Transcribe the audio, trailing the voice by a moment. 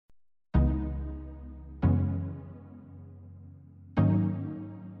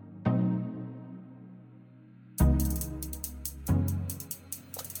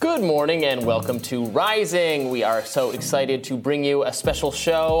Good morning and welcome to Rising. We are so excited to bring you a special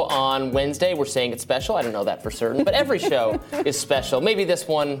show on Wednesday. We're saying it's special. I don't know that for certain, but every show is special. Maybe this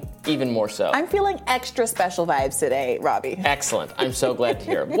one even more so. I'm feeling extra special vibes today, Robbie. Excellent. I'm so glad to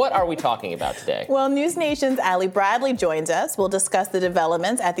hear. What are we talking about today? Well, News Nation's Ali Bradley joins us. We'll discuss the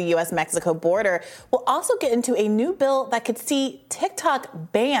developments at the U.S.-Mexico border. We'll also get into a new bill that could see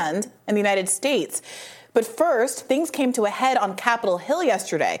TikTok banned in the United States. But first, things came to a head on Capitol Hill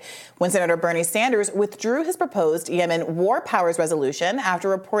yesterday when Senator Bernie Sanders withdrew his proposed Yemen war powers resolution after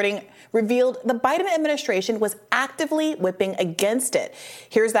reporting revealed the Biden administration was actively whipping against it.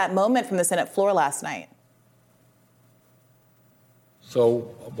 Here's that moment from the Senate floor last night.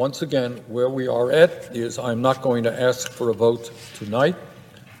 So once again, where we are at is I'm not going to ask for a vote tonight.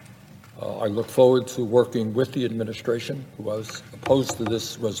 I look forward to working with the administration who was opposed to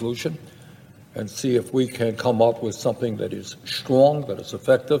this resolution and see if we can come up with something that is strong, that is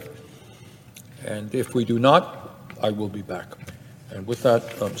effective. And if we do not, I will be back. And with that,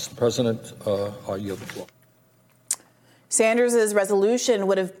 Mr. President, I yield the floor. Sanders' resolution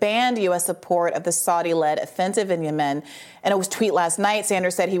would have banned U.S. support of the Saudi-led offensive in Yemen. In a tweet last night,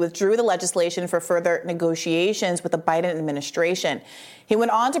 Sanders said he withdrew the legislation for further negotiations with the Biden administration. He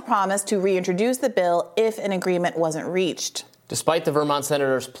went on to promise to reintroduce the bill if an agreement wasn't reached. Despite the Vermont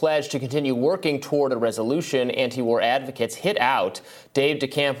senator's pledge to continue working toward a resolution, anti-war advocates hit out. Dave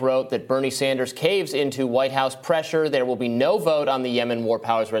DeCamp wrote that Bernie Sanders caves into White House pressure. There will be no vote on the Yemen war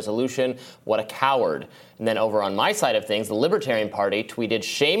powers resolution. What a coward. And then over on my side of things, the Libertarian Party tweeted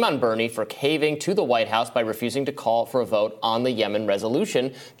shame on Bernie for caving to the White House by refusing to call for a vote on the Yemen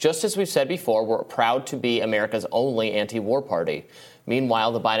resolution. Just as we've said before, we're proud to be America's only anti-war party.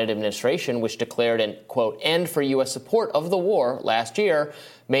 Meanwhile, the Biden administration, which declared an, quote, end for U.S. support of the war last year,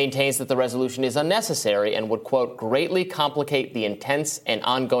 maintains that the resolution is unnecessary and would, quote, greatly complicate the intense and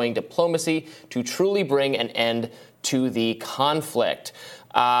ongoing diplomacy to truly bring an end to the conflict.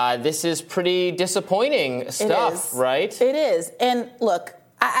 This is pretty disappointing stuff, right? It is. And look,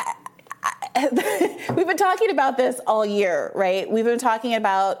 we've been talking about this all year, right? We've been talking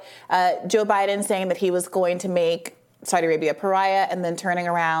about Joe Biden saying that he was going to make Saudi Arabia a pariah and then turning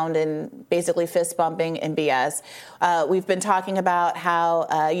around and basically fist bumping in BS. We've been talking about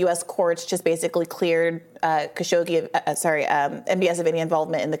how U.S. courts just basically cleared MBS of any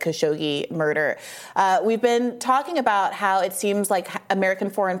involvement in the Khashoggi murder. We've been talking about how it seems like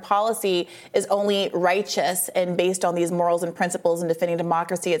American foreign policy is only righteous and based on these morals and principles and defending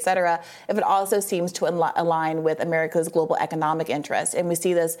democracy, et cetera, if it also seems to align with America's global economic interests. And we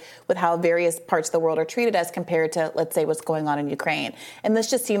see this with how various parts of the world are treated as compared to, let's say, what's going on in Ukraine. And this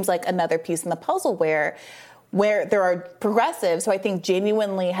just seems like another piece in the puzzle where there are progressives who I think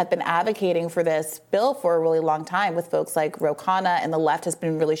genuinely have been advocating for this bill for a really long time with folks like Ro Khanna, and the left has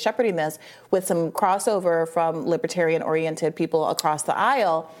been really shepherding this with some crossover from libertarian-oriented people across the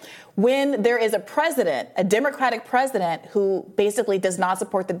aisle. When there is a president, a Democratic president, who basically does not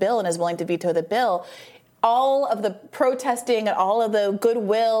support the bill and is willing to veto the bill, all of the protesting and all of the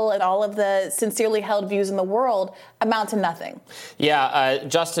goodwill and all of the sincerely held views in the world amount to nothing. Yeah,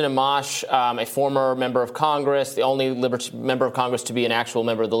 Justin Amash, a former member of Congress, the only member of Congress to be an actual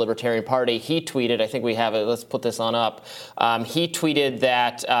member of the Libertarian Party, he tweeted, I think we have it, let's put this on up. He tweeted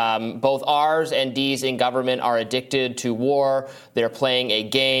that both R's and D's in government are addicted to war. They're playing a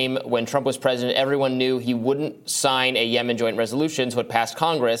game. When Trump was president, everyone knew he wouldn't sign a Yemen joint resolution, so it passed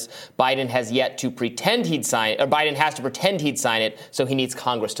Congress. Biden has yet to pretend he'd sign it, or Biden has to pretend he'd sign it, so he needs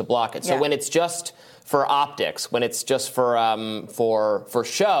Congress to block it. So when it's just for optics, when it's just for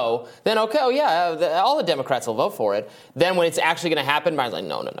show, then okay, all the Democrats will vote for it. Then when it's actually going to happen, Biden's like,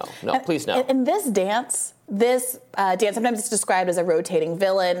 no, please no. And this dance, sometimes it's described as a rotating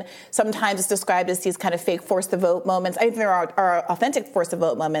villain. Sometimes it's described as these kind of fake force-the-vote moments. I think there are authentic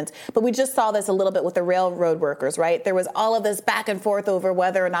force-the-vote moments, but we just saw this a little bit with the railroad workers, right? There was all of this back and forth over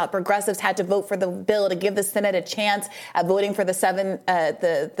whether or not progressives had to vote for the bill to give the Senate a chance at voting for the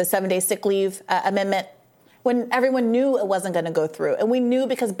 7-day sick leave amendment, when everyone knew it wasn't going to go through. And we knew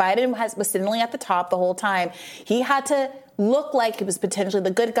because Biden was sitting at the top the whole time. He had to look like he was potentially the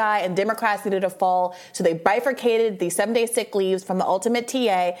good guy, and Democrats needed to fall. So they bifurcated the 7-day sick leaves from the ultimate TA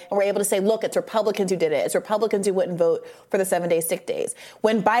and were able to say, look, it's Republicans who did it. It's Republicans who wouldn't vote for the 7-day sick days.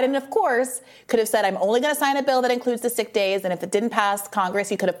 When Biden, of course, could have said, I'm only going to sign a bill that includes the sick days. And if it didn't pass Congress,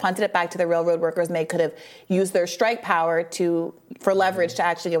 he could have punted it back to the railroad workers, and they could have used their strike power for leverage to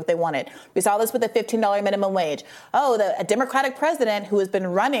actually get what they wanted. We saw this with the $15 minimum wage. A Democratic president who has been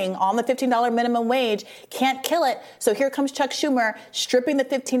running on the $15 minimum wage can't kill it. So here comes comes Chuck Schumer stripping the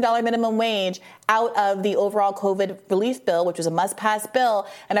 $15 minimum wage out of the overall COVID relief bill, which was a must-pass bill,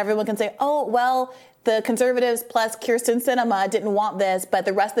 and everyone can say, oh, well, the conservatives plus Kyrsten Sinema didn't want this, but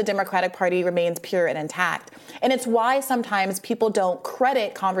the rest of the Democratic Party remains pure and intact. And it's why sometimes people don't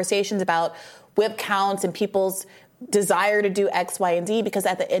credit conversations about whip counts and people's desire to do X, Y, and Z, because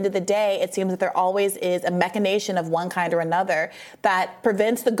at the end of the day, it seems that there always is a machination of one kind or another that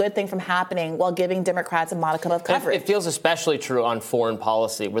prevents the good thing from happening while giving Democrats a modicum of coverage. It feels especially true on foreign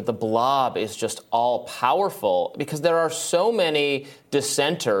policy, where the blob is just all powerful, because there are so many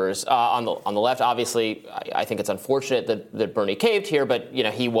dissenters on the left. Obviously, I think it's unfortunate that Bernie caved here, but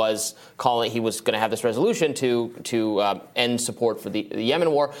he was going to have this resolution to end support for the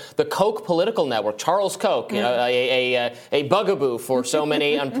Yemen war. The Koch political network, Charles Koch, a bugaboo for so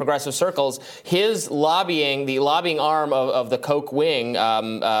many progressive circles, his lobbying, the lobbying arm of the Koch wing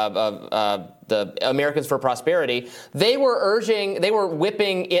of the Americans for Prosperity, they were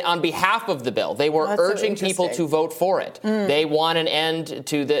whipping it on behalf of the bill. They were urging people to vote for it. They want an end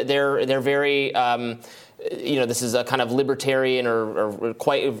to their very, this is a kind of libertarian or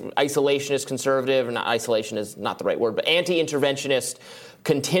quite isolationist conservative, or not, isolation is not the right word, but anti-interventionist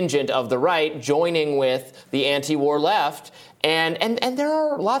contingent of the right joining with the anti-war left. And there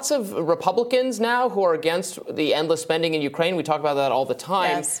are lots of Republicans now who are against the endless spending in Ukraine. We talk about that all the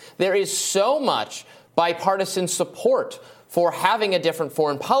time. Yes. There is so much bipartisan support for having a different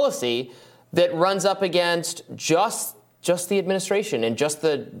foreign policy that runs up against just the administration and just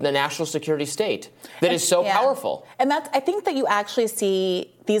the national security state that is so powerful. And I think that you actually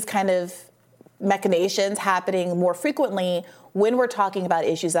see these kind of machinations happening more frequently when we're talking about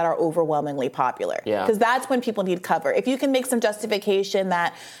issues that are overwhelmingly popular. Because that's when people need cover. If you can make some justification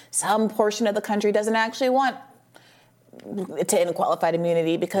that some portion of the country doesn't actually want to end qualified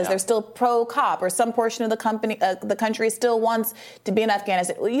immunity because they're still pro-cop, or some portion of the country still wants to be in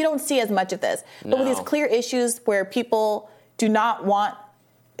Afghanistan, well, you don't see as much of this. But with these clear issues where people do not want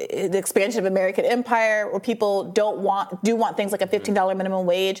the expansion of American empire, or people do want things like a $15 minimum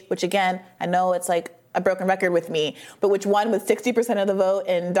wage, which again, I know it's like a broken record with me, but which won with 60% of the vote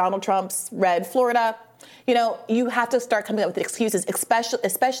in Donald Trump's red Florida. You have to start coming up with excuses,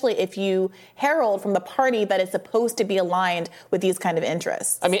 especially if you herald from the party that is supposed to be aligned with these kind of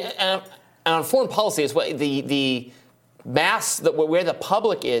interests. I mean, and on foreign policy is what the mass, where the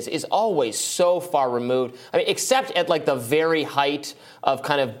public is always so far removed. I mean, except at like the very height of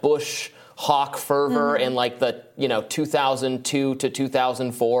kind of Bush hawk fervor in like the 2002 to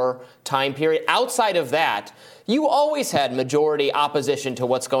 2004 time period. Outside of that, you always had majority opposition to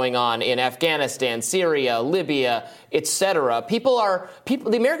what's going on in Afghanistan, Syria, Libya, etc.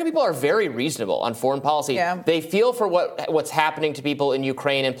 The American people are very reasonable on foreign policy. Yeah. They feel for what's happening to people in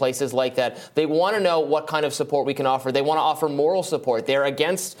Ukraine and places like that. They want to know what kind of support we can offer. They want to offer moral support. They're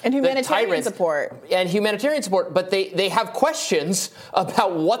against and humanitarian the tyrants support. And humanitarian support, but they have questions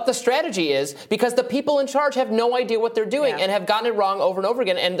about what the strategy is, because the people in charge have no idea what they're doing and have gotten it wrong over and over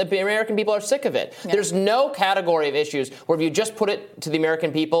again, and the American people are sick of it. Yeah. There's no category of issues where if you just put it to the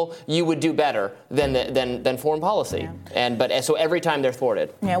American people, you would do better than foreign policy. Yeah. So every time they're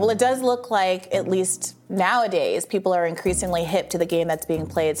thwarted. Yeah, well, it does look like, at least nowadays, people are increasingly hip to the game that's being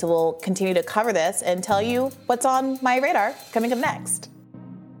played. So we'll continue to cover this and tell you what's on my radar coming up next.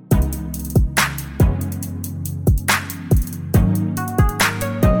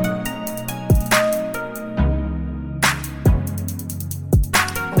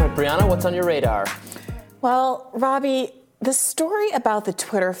 Brianna, what's on your radar? Well, Robbie, the story about the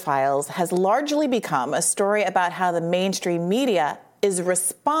Twitter files has largely become a story about how the mainstream media is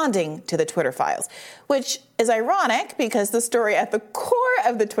responding to the Twitter files, which is ironic because the story at the core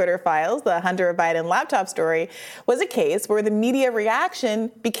of the Twitter files, the Hunter Biden laptop story, was a case where the media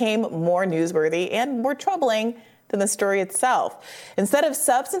reaction became more newsworthy and more troubling than the story itself. Instead of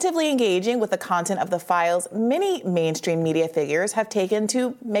substantively engaging with the content of the files, many mainstream media figures have taken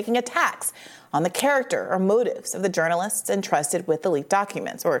to making attacks on the character or motives of the journalists entrusted with the leaked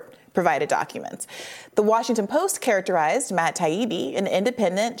documents or provided documents. The Washington Post characterized Matt Taibbi, an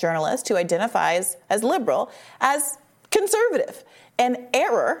independent journalist who identifies as liberal, as conservative, an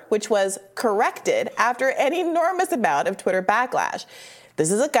error which was corrected after an enormous amount of Twitter backlash. This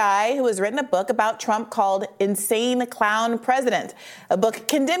is a guy who has written a book about Trump called Insane Clown President, a book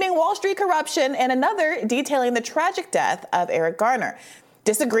condemning Wall Street corruption, and another detailing the tragic death of Eric Garner.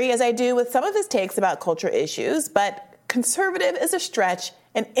 Disagree as I do with some of his takes about cultural issues, but conservative is a stretch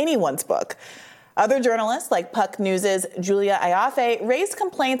in anyone's book. Other journalists, like Puck News' Julia Ioffe, raised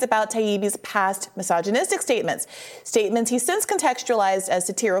complaints about Taibbi's past misogynistic statements he since contextualized as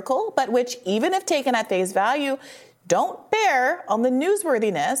satirical, but which, even if taken at face value, don't bear on the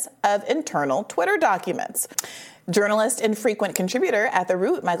newsworthiness of internal Twitter documents. Journalist and frequent contributor at The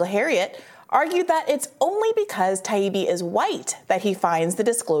Root, Michael Harriot, argued that it's only because Taibbi is white that he finds the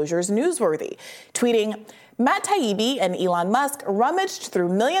disclosures newsworthy, tweeting, Matt Taibbi and Elon Musk rummaged through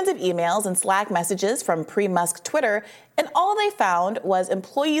millions of emails and Slack messages from pre-Musk Twitter, and all they found was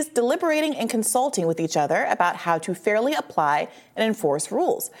employees deliberating and consulting with each other about how to fairly apply and enforce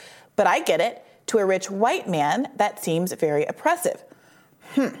rules. But I get it. To a rich white man, that seems very oppressive.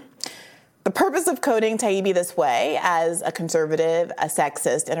 The purpose of coding Taibbi this way, as a conservative, a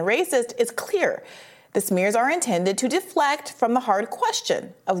sexist, and a racist, is clear. The smears are intended to deflect from the hard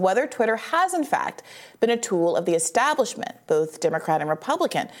question of whether Twitter has, in fact, been a tool of the establishment, both Democrat and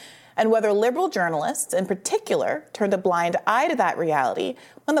Republican, and whether liberal journalists, in particular, turned a blind eye to that reality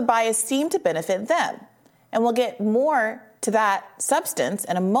when the bias seemed to benefit them. And we'll get more to that substance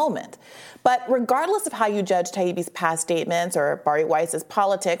in a moment. But regardless of how you judge Taibbi's past statements or Bari Weiss's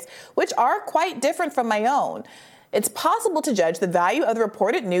politics, which are quite different from my own, it's possible to judge the value of the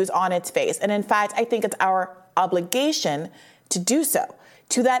reported news on its face. And in fact, I think it's our obligation to do so.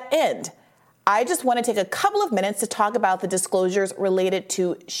 To that end, I just want to take a couple of minutes to talk about the disclosures related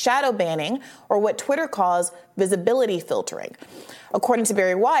to shadow banning, or what Twitter calls visibility filtering. According to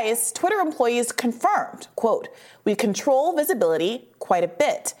Bari Weiss, Twitter employees confirmed, quote, "We control visibility quite a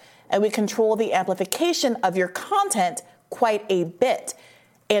bit, and we control the amplification of your content quite a bit.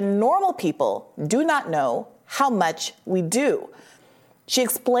 And normal people do not know how much we do." She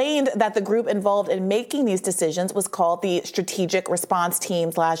explained that the group involved in making these decisions was called the Strategic Response Team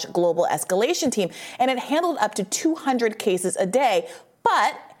 / Global Escalation Team, and it handled up to 200 cases a day.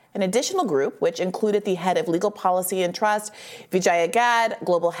 But an additional group, which included the head of legal policy and trust, Vijaya Gad,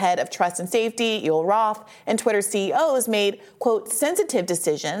 global head of trust and safety, Yoel Roth, and Twitter CEOs made, quote, sensitive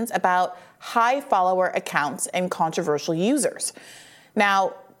decisions about high follower accounts and controversial users.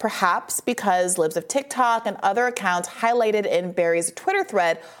 Now, perhaps because libs of TikTok and other accounts highlighted in Bari's Twitter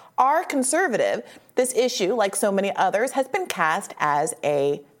thread are conservative, this issue, like so many others, has been cast as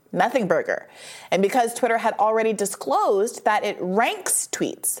a nothing burger. And because Twitter had already disclosed that it ranks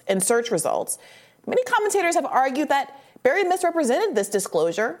tweets in search results, many commentators have argued that Bari misrepresented this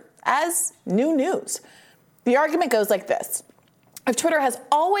disclosure as new news. The argument goes like this. If Twitter has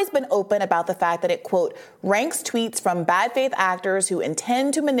always been open about the fact that it, quote, ranks tweets from bad faith actors who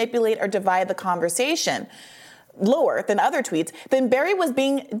intend to manipulate or divide the conversation lower than other tweets, then Bari was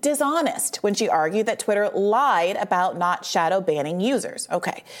being dishonest when she argued that Twitter lied about not shadow banning users.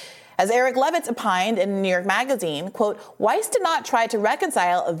 Okay. As Eric Levitz opined in New York Magazine, quote, Weiss did not try to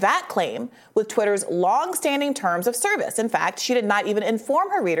reconcile that claim with Twitter's long-standing terms of service. In fact, she did not even inform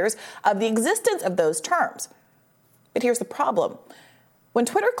her readers of the existence of those terms. But here's the problem. When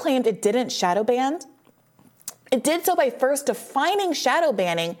Twitter claimed it didn't shadow ban, it did so by first defining shadow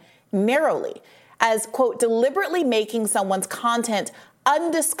banning narrowly as, quote, deliberately making someone's content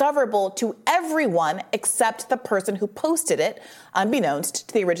undiscoverable to everyone except the person who posted it, unbeknownst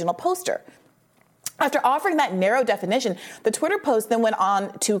to the original poster. After offering that narrow definition, the Twitter post then went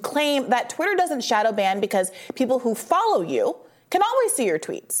on to claim that Twitter doesn't shadow ban because people who follow you can always see your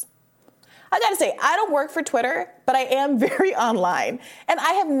tweets. I gotta say, I don't work for Twitter, but I am very online. And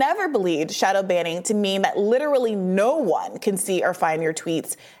I have never believed shadow banning to mean that literally no one can see or find your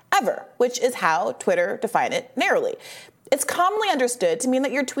tweets ever, which is how Twitter defined it narrowly. It's commonly understood to mean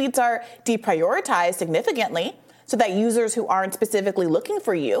that your tweets are deprioritized significantly so that users who aren't specifically looking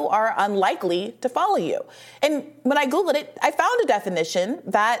for you are unlikely to follow you. And when I Googled it, I found a definition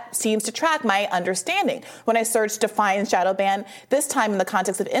that seems to track my understanding. When I searched define shadow ban, this time in the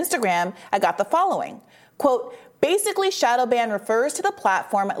context of Instagram, I got the following. Quote, basically, shadow ban refers to the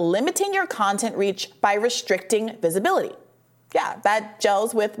platform limiting your content reach by restricting visibility. Yeah, that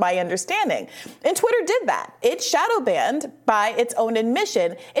gels with my understanding. And Twitter did that. It shadow banned by its own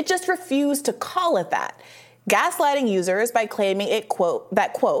admission. It just refused to call it that, gaslighting users by claiming it, quote,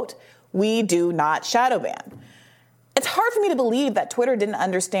 that, quote, we do not shadow ban. It's hard for me to believe that Twitter didn't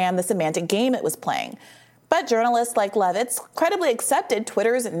understand the semantic game it was playing. But journalists like Levitz credibly accepted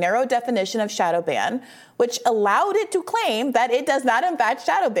Twitter's narrow definition of shadow ban, which allowed it to claim that it does not in fact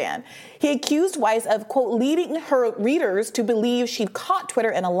shadow ban. He accused Weiss of, quote, leading her readers to believe she'd caught Twitter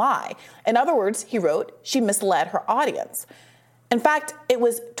in a lie. In other words, he wrote, she misled her audience. In fact, it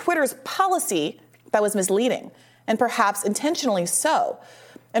was Twitter's policy that was misleading, and perhaps intentionally so.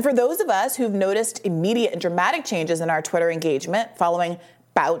 And for those of us who've noticed immediate and dramatic changes in our Twitter engagement following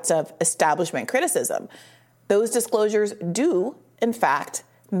bouts of establishment criticism, those disclosures do, in fact,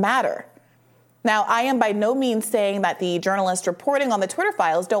 matter. Now, I am by no means saying that the journalists reporting on the Twitter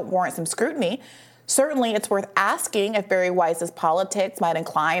files don't warrant some scrutiny. Certainly, it's worth asking if Bari Weiss's politics might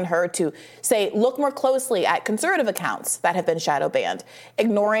incline her to, say, look more closely at conservative accounts that have been shadow banned,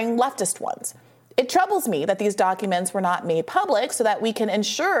 ignoring leftist ones. It troubles me that these documents were not made public so that we can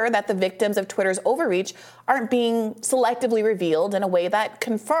ensure that the victims of Twitter's overreach aren't being selectively revealed in a way that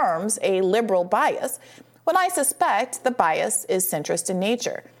confirms a liberal bias, when I suspect the bias is centrist in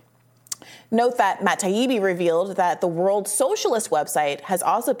nature. Note that Matt Taibbi revealed that the World Socialist website has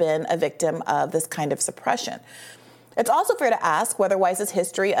also been a victim of this kind of suppression. It's also fair to ask whether Weiss's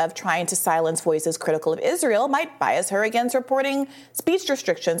history of trying to silence voices critical of Israel might bias her against reporting speech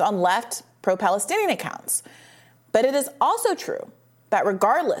restrictions on left pro-Palestinian accounts. But it is also true that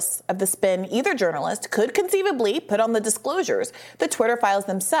regardless of the spin either journalist could conceivably put on the disclosures, the Twitter files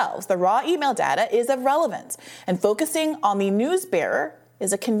themselves, the raw email data is of relevance, and focusing on the news bearer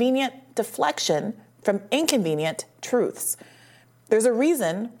is a convenient deflection from inconvenient truths. There's a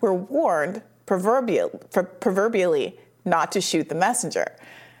reason we're warned proverbially not to shoot the messenger.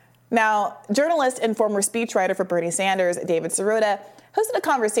 Now, journalist and former speechwriter for Bernie Sanders, David Sirota, hosted a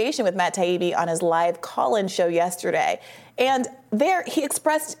conversation with Matt Taibbi on his live call-in show yesterday. And there he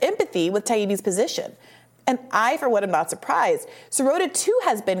expressed empathy with Taibbi's position. And I, for one, am not surprised. Sirota, too,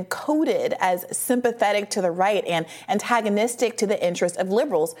 has been coded as sympathetic to the right and antagonistic to the interests of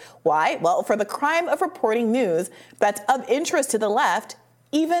liberals. Why? Well, for the crime of reporting news that's of interest to the left,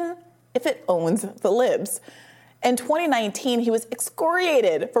 even if it owns the libs. In 2019, he was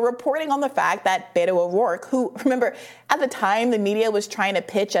excoriated for reporting on the fact that Beto O'Rourke, who, remember, at the time the media was trying to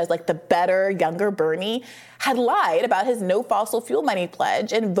pitch as like the better, younger Bernie, had lied about his no fossil fuel money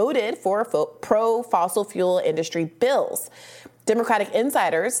pledge and voted for pro-fossil fuel industry bills. Democratic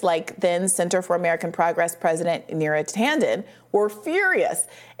insiders, like then Center for American Progress President Neera Tanden, were furious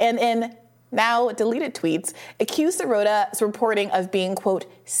and in now deleted tweets accused Sirota's reporting of being, quote,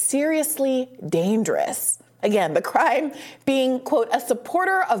 seriously dangerous. Again, the crime being, quote, a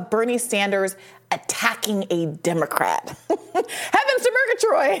supporter of Bernie Sanders attacking a Democrat. Heavens to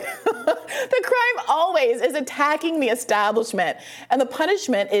Murgatroyd! The crime always is attacking the establishment, and the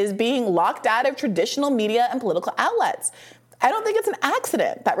punishment is being locked out of traditional media and political outlets. I don't think it's an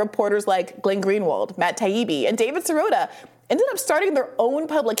accident that reporters like Glenn Greenwald, Matt Taibbi, and David Sirota ended up starting their own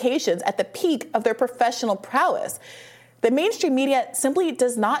publications at the peak of their professional prowess. The mainstream media simply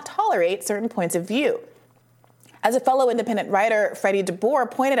does not tolerate certain points of view. As a fellow independent writer, Freddie DeBoer,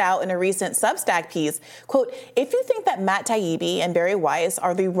 pointed out in a recent Substack piece, quote, if you think that Matt Taibbi and Bari Weiss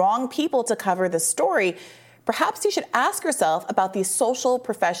are the wrong people to cover this story, perhaps you should ask yourself about the social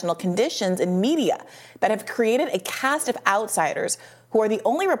professional conditions in media that have created a caste of outsiders who are the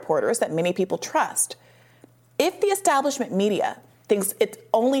only reporters that many people trust. If the establishment media thinks it's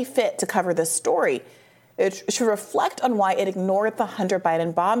only fit to cover this story, it should reflect on why it ignored the Hunter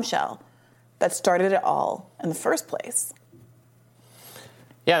Biden bombshell that started it all in the first place.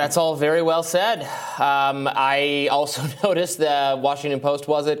 Yeah, that's all very well said. I also noticed the Washington Post,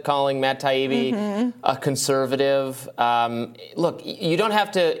 calling Matt Taibbi a conservative. Look, you don't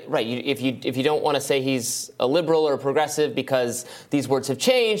have to, right, if you don't want to say he's a liberal or a progressive because these words have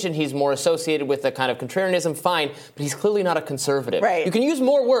changed and he's more associated with a kind of contrarianism, fine, but he's clearly not a conservative. Right. You can use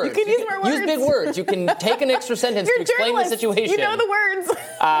more words. You can use more words. Use big words. You can take an extra sentence to explain the situation. You know the words.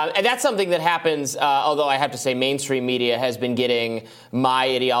 And that's something that happens, although I have to say mainstream media has been getting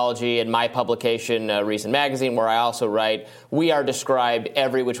my ideology and my publication, Reason Magazine, where I also write, we are described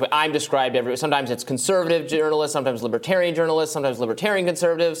every which way. I'm described every. Sometimes it's conservative journalists, sometimes libertarian journalists, sometimes libertarian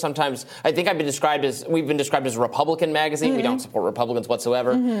conservatives. Sometimes we've been described as a Republican magazine. We don't support Republicans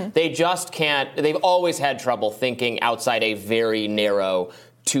whatsoever. They just can't. They've always had trouble thinking outside a very narrow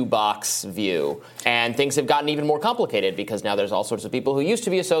two-box view. And things have gotten even more complicated because now there's all sorts of people who used to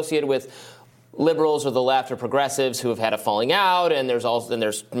be associated with liberals or the left or progressives who have had a falling out, and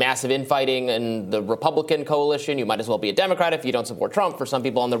there's massive infighting in the Republican coalition. You might as well be a Democrat if you don't support Trump for some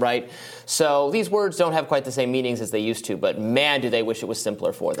people on the right. So these words don't have quite the same meanings as they used to, but man, do they wish it was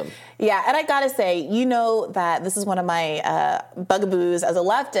simpler for them. Yeah, and I gotta say, you know that this is one of my bugaboos as a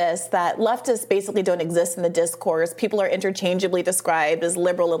leftist, that leftists basically don't exist in the discourse. People are interchangeably described as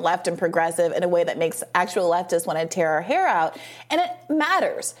liberal and left and progressive in a way that makes actual leftists want to tear our hair out, and it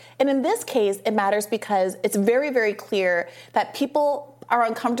matters. And in this case, it matters because it's very, very clear that people are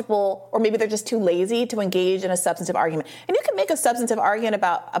uncomfortable, or maybe they're just too lazy to engage in a substantive argument. And you can make a substantive argument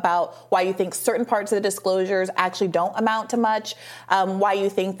about why you think certain parts of the disclosures actually don't amount to much, why you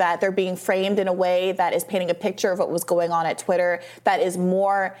think that they're being framed in a way that is painting a picture of what was going on at Twitter that is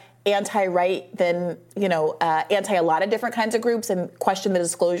more anti-right than, anti a lot of different kinds of groups, and question the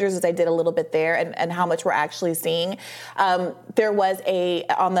disclosures as I did a little bit there, and how much we're actually seeing. There was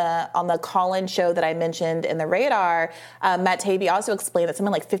on the call-in show that I mentioned in the Radar, Matt Taibbi also explained that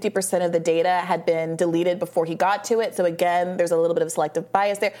something like 50% of the data had been deleted before he got to it. So again, there's a little bit of selective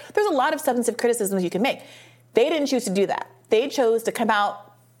bias there. There's a lot of substantive criticisms you can make. They didn't choose to do that. They chose to come out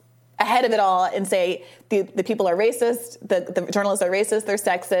ahead of it all and say the people are racist, the journalists are racist, they're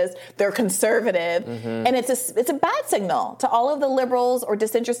sexist, they're conservative, and it's a bad signal to all of the liberals or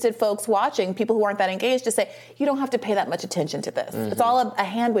disinterested folks watching, people who aren't that engaged, to say you don't have to pay that much attention to this. It's all a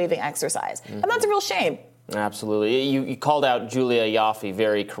hand-waving exercise, and that's a real shame. Absolutely. You called out Julia Ioffe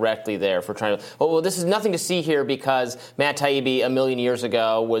very correctly there for trying to. Well, this is nothing to see here because Matt Taibbi a million years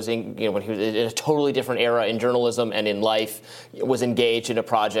ago was when he was in a totally different era in journalism and in life, was engaged in a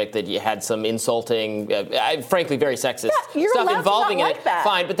project that had some insulting, frankly, very sexist stuff involving in it. That.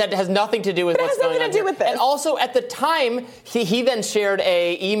 Fine, but that has nothing to do with what's going on. To do with this. And also, at the time, he then shared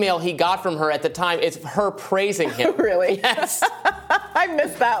a email he got from her at the time. It's her praising him. Really? Yes. I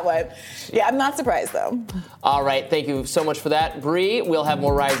missed that one. Yeah, I'm not surprised though. All right, thank you so much for that, Bree. We'll have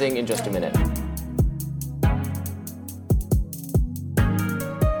more Rising in just a minute.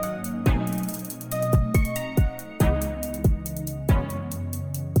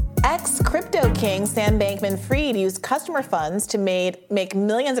 Ex-crypto king Sam Bankman-Fried used customer funds to make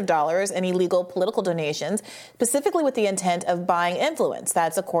millions of dollars in illegal political donations, specifically with the intent of buying influence.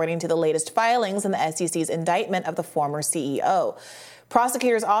 That's according to the latest filings in the SEC's indictment of the former CEO.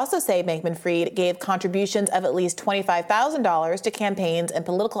 Prosecutors also say Bankman-Fried gave contributions of at least $25,000 to campaigns and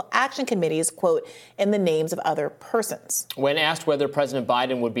political action committees, quote, in the names of other persons. When asked whether President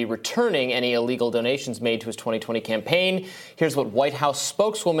Biden would be returning any illegal donations made to his 2020 campaign, here's what White House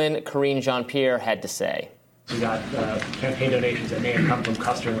spokeswoman Karine Jean-Pierre had to say. We got campaign donations that may have come from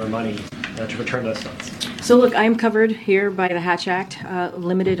customer money to return those funds. So look, I'm covered here by the Hatch Act,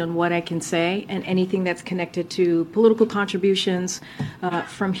 limited on what I can say, and anything that's connected to political contributions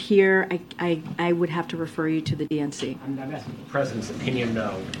from here, I would have to refer you to the DNC. I'm asking the president's opinion,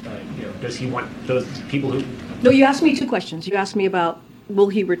 though. Does he want those people who... No, you asked me two questions. You asked me about will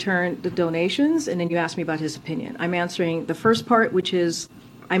he return the donations, and then you asked me about his opinion. I'm answering the first part, which is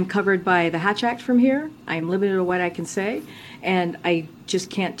I'm covered by the Hatch Act from here. I'm limited to what I can say, and I just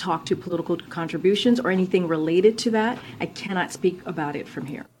can't talk to political contributions or anything related to that. I cannot speak about it from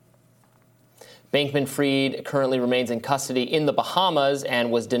here. Bankman-Fried currently remains in custody in the Bahamas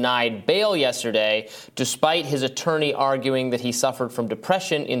and was denied bail yesterday, despite his attorney arguing that he suffered from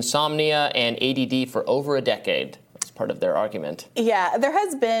depression, insomnia, and ADD for over a decade. That's part of their argument. Yeah, there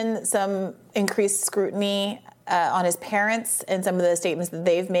has been some increased scrutiny on his parents and some of the statements that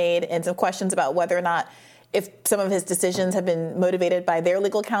they've made, and some questions about whether or not if some of his decisions have been motivated by their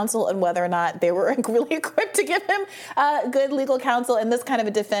legal counsel and whether or not they were really equipped to give him good legal counsel in this kind of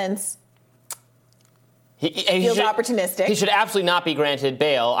a defense. He feels opportunistic. He should absolutely not be granted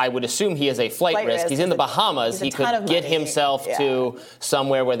bail. I would assume he is a flight risk. He's in the Bahamas. He could get himself to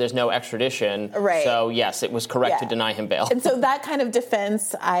somewhere where there's no extradition. Right. So, yes, it was correct to deny him bail. And so that kind of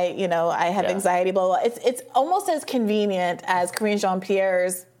defense, I have anxiety, blah, blah. It's almost as convenient as Karine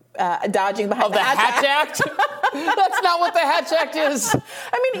Jean-Pierre's dodging behind the Hatch Act? That's not what the Hatch Act is.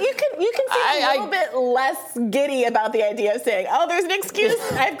 I mean, you can seem a little bit less giddy about the idea of saying, "Oh, there's an excuse.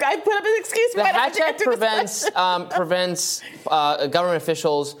 I put up an excuse." The Hatch Act prevents government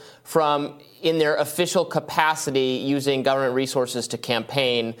officials from, in their official capacity, using government resources to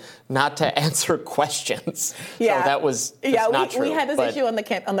campaign, not to answer questions. Yeah. So that was just not true. We had this issue on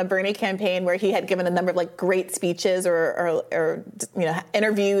the Bernie campaign where he had given a number of great speeches or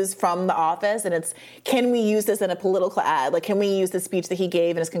interviews from the office, and it's, can we use this in a political ad? Can we use the speech that he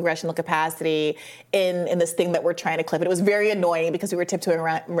gave in his congressional capacity in this thing that we're trying to clip? And it was very annoying because we were tiptoeing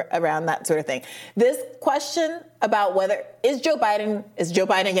around that sort of thing. This question about whether is Joe Biden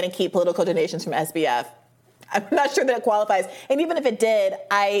going to keep political donations from SBF? I'm not sure that it qualifies. And even if it did,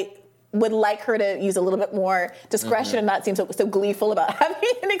 I would like her to use a little bit more discretion and not seem so gleeful about having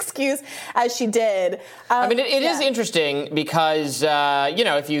an excuse as she did. It is interesting because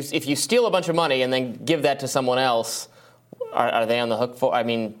if you steal a bunch of money and then give that to someone else, are they on the hook for? I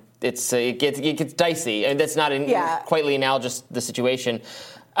mean, it gets dicey, and that's not quite analogous to the situation.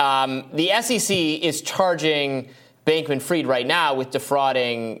 The SEC is charging Bankman-Fried right now with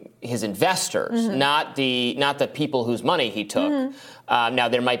defrauding his investors, not the people whose money he took. Now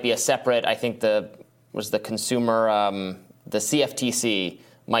there might be a separate. I think the CFTC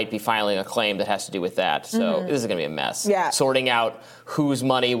might be filing a claim that has to do with that. So this is going to be a mess. Yeah. Sorting out whose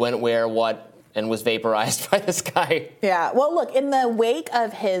money went where, what and was vaporized by this guy. Yeah. Well, look, in the wake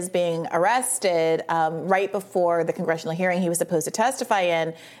of his being arrested, right before the congressional hearing he was supposed to testify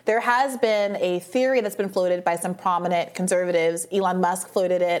in, there has been a theory that's been floated by some prominent conservatives. Elon Musk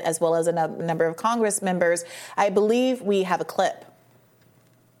floated it, as well as a number of Congress members. I believe we have a clip.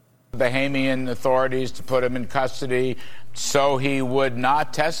 Bahamian authorities to put him in custody so he would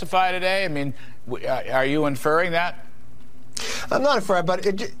not testify today? I mean, are you inferring that? I'm not inferring,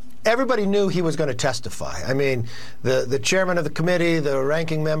 but everybody knew he was going to testify. I mean, the chairman of the committee, the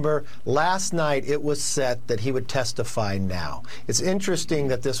ranking member, last night it was set that he would testify now. It's interesting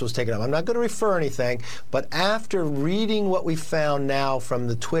that this was taken up. I'm not going to refer anything, but after reading what we found now from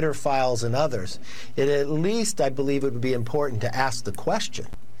the Twitter files and others, it at least, I believe, it would be important to ask the question.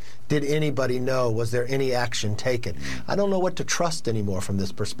 Did anybody know? Was there any action taken? I don't know what to trust anymore from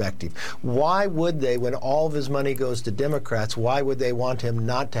this perspective. Why would they, when all of his money goes to Democrats, why would they want him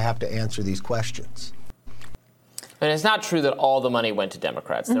not to have to answer these questions? And it's not true that all the money went to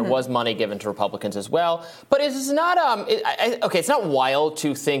Democrats. There was money given to Republicans as well. But it's not, it's not wild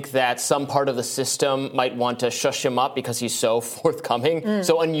to think that some part of the system might want to shush him up because he's so forthcoming,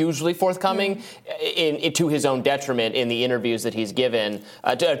 so unusually forthcoming, to his own detriment in the interviews that he's given,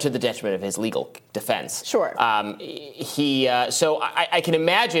 to the detriment of his legal defense. Sure. So I can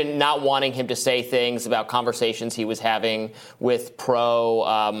imagine not wanting him to say things about conversations he was having with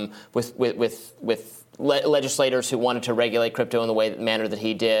legislators who wanted to regulate crypto in the manner that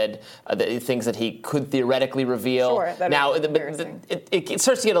he did, the things that he could theoretically reveal. Sure, now, it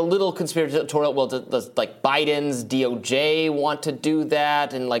starts to get a little conspiratorial. Well, does like Biden's DOJ want to do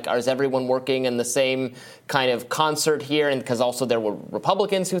that? And is everyone working in the same kind of concert here? And because also there were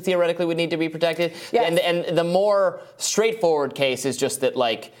Republicans who theoretically would need to be protected. Yes. And the more straightforward case is just that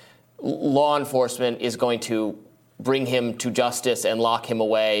law enforcement is going to bring him to justice and lock him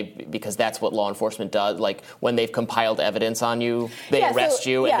away because that's what law enforcement does. When they've compiled evidence on you, they arrest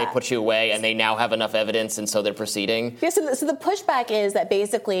you and they put you away, and they now have enough evidence, and so they're proceeding. Yeah, so the pushback is that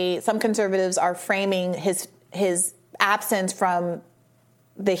basically some conservatives are framing his absence from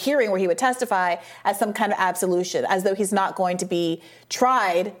the hearing where he would testify as some kind of absolution, as though he's not going to be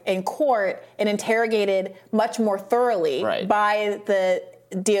tried in court and interrogated much more thoroughly by the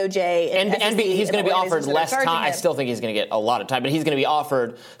DOJ and he's going to be offered less time. I still think he's going to get a lot of time, but he's going to be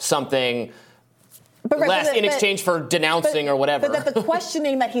offered something less in exchange for denouncing or whatever. But the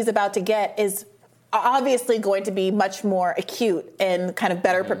questioning that he's about to get is obviously going to be much more acute and kind of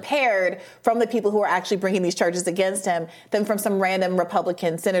better prepared from the people who are actually bringing these charges against him than from some random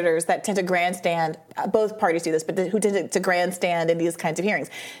Republican senators that tend to grandstand. Both parties do this, but who tend to grandstand in these kinds of hearings.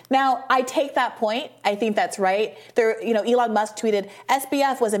 Now, I take that point. I think that's right. Elon Musk tweeted,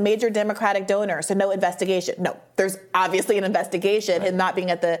 SBF was a major Democratic donor, so no investigation. No, there's obviously an investigation. Him not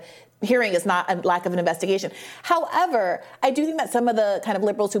being at the hearing is not a lack of an investigation. However, I do think that some of the kind of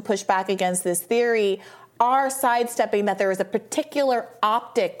liberals who push back against this theory are sidestepping that there is a particular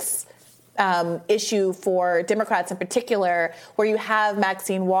optics issue for Democrats in particular, where you have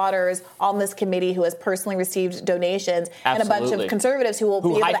Maxine Waters on this committee who has personally received donations, and a bunch of conservatives who will be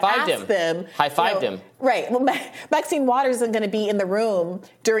able to ask them. High-fived him. Right. Well, Maxine Waters isn't going to be in the room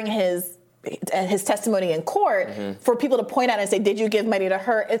during his testimony in court for people to point out and say, did you give money to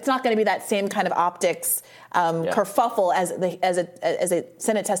her? It's not going to be that same kind of optics kerfuffle as a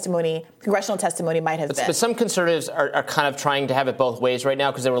Senate testimony, congressional testimony might have been. But some conservatives are kind of trying to have it both ways right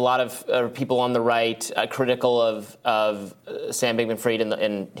now, because there were a lot of people on the right critical of Sam Bankman-Fried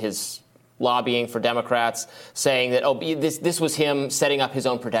and his lobbying for Democrats, saying that, this was him setting up his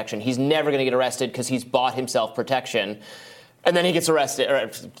own protection. He's never going to get arrested because he's bought himself protection. And then he gets arrested,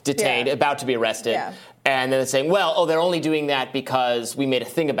 or detained, about to be arrested. Yeah. And then they're saying, they're only doing that because we made a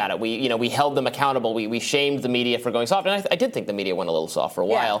thing about it. We held them accountable. We shamed the media for going soft. And I did think the media went a little soft for a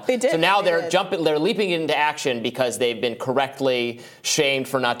while. They did. So now they're leaping into action because they've been correctly shamed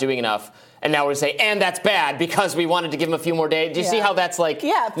for not doing enough. And now we're saying, and that's bad because we wanted to give him a few more days. Do you see how that's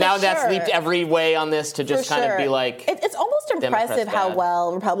that's leaped every way on this to just kind of be like. It's almost impressive how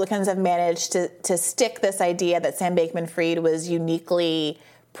well Republicans have managed to stick this idea that Sam Bankman-Fried was uniquely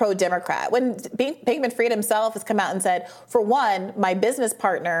pro-Democrat. When Bankman-Fried himself has come out and said, for one, my business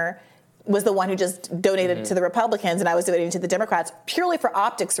partner was the one who just donated to the Republicans and I was donating to the Democrats purely for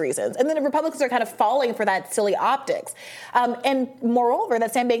optics reasons. And then the Republicans are kind of falling for that silly optics. And moreover,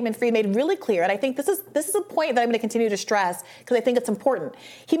 that Sam Bankman-Fried made really clear, and I think this is a point that I'm going to continue to stress because I think it's important.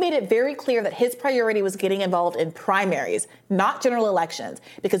 He made it very clear that his priority was getting involved in primaries, not general elections.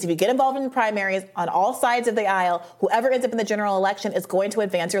 Because if you get involved in primaries on all sides of the aisle, whoever ends up in the general election is going to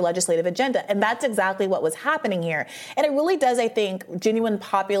advance your legislative agenda. And that's exactly what was happening here. And it really does, I think, genuine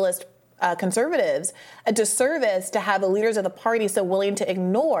populist conservatives a disservice to have the leaders of the party so willing to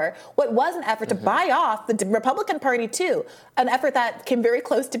ignore what was an effort to buy off the Republican Party, too, an effort that came very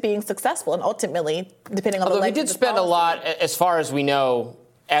close to being successful and ultimately, depending on Although the he did spend a lot, as far as we know,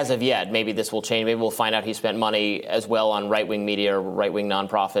 as of yet. Maybe this will change. Maybe we'll find out he spent money as well on right-wing media or right-wing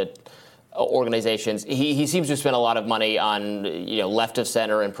nonprofit organizations. He seems to spend a lot of money on left of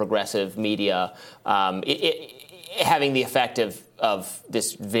center and progressive media, having the effect of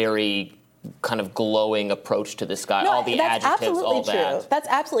this very kind of glowing approach to this guy, all the adjectives, all that. That's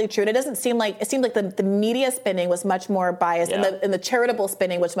absolutely true. And it seemed like the media spending was much more biased, and the charitable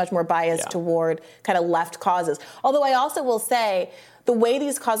spending was much more biased toward kind of left causes. Although I also will say the way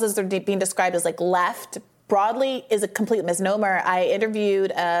these causes are being described as like left broadly is a complete misnomer. I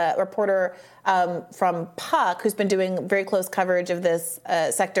interviewed a reporter from Puck who's been doing very close coverage of this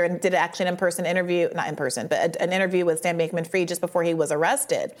sector and did actually an in-person interview, not in person, but an interview with Sam Bankman-Fried just before he was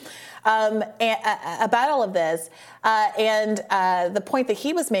arrested about all of this. And the point that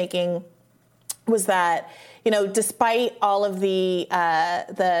he was making was that, despite all of the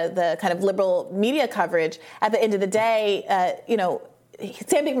kind of liberal media coverage, at the end of the day,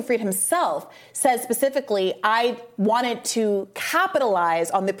 Sam Bankman-Fried himself said specifically, I wanted to capitalize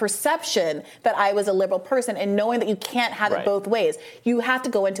on the perception that I was a liberal person, and knowing that you can't have it both ways. You have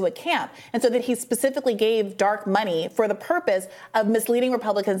to go into a camp. And so that he specifically gave dark money for the purpose of misleading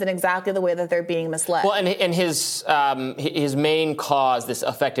Republicans in exactly the way that they're being misled. Well, and his main cause, this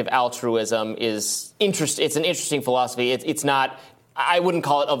effective altruism, is it's an interesting philosophy. It's not, I wouldn't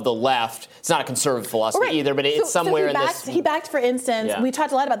call it of the left. It's not a conservative philosophy either, but it's somewhere in this. He backed, for instance, we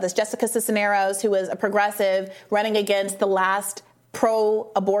talked a lot about this, Jessica Cisneros, who was a progressive running against the last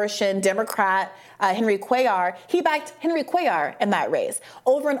pro-abortion Democrat, Henry Cuellar. He backed Henry Cuellar in that race.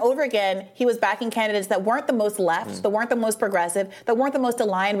 Over and over again, he was backing candidates that weren't the most left, that weren't the most progressive, that weren't the most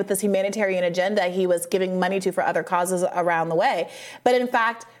aligned with this humanitarian agenda he was giving money to for other causes around the way. But in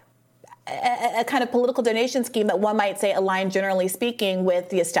fact, a kind of political donation scheme that one might say aligned, generally speaking, with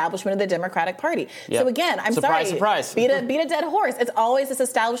the establishment of the Democratic Party. Yep. So again, I'm sorry, beat a dead horse. It's always this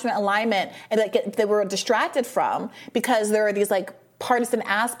establishment alignment that we're distracted from because there are these like partisan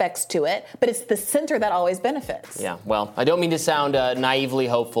aspects to it, but it's the center that always benefits. Yeah, well, I don't mean to sound naively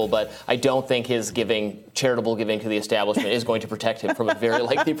hopeful, but I don't think his charitable giving to the establishment is going to protect him from a very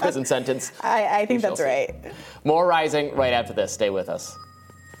lengthy prison sentence. I think that's right. More Rising right after this. Stay with us.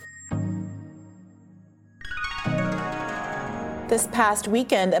 This past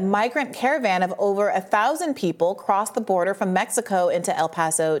weekend, a migrant caravan of over 1,000 people crossed the border from Mexico into El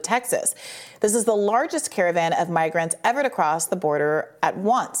Paso, Texas. This is the largest caravan of migrants ever to cross the border at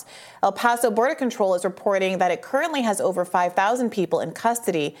once. El Paso Border Control is reporting that it currently has over 5,000 people in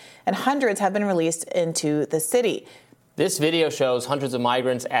custody, and hundreds have been released into the city. This video shows hundreds of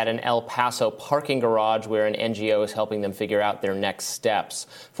migrants at an El Paso parking garage where an NGO is helping them figure out their next steps.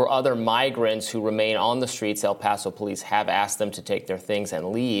 For other migrants who remain on the streets, El Paso police have asked them to take their things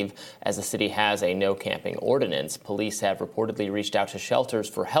and leave, as the city has a no camping ordinance. Police have reportedly reached out to shelters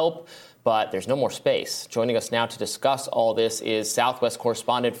for help, but there's no more space. Joining us now to discuss all this is Southwest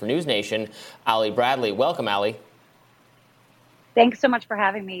correspondent for News Nation, Ali Bradley. Welcome, Ali. Thanks so much for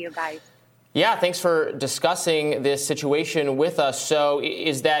having me, you guys. Yeah, thanks for discussing this situation with us. So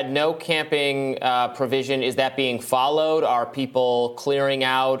is that no camping provision, is that being followed? Are people clearing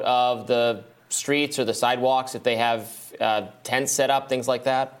out of the streets or the sidewalks if they have tents set up, things like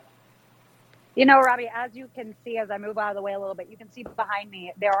that? You know, Robbie, as you can see, as I move out of the way a little bit, you can see behind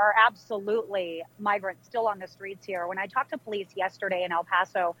me, there are absolutely migrants still on the streets here. When I talked to police yesterday in El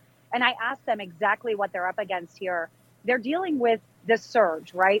Paso, and I asked them exactly what they're up against here, they're dealing with this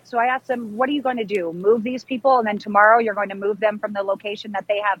surge, right? So I asked them, what are you going to do? Move these people, and then tomorrow you're going to move them from the location that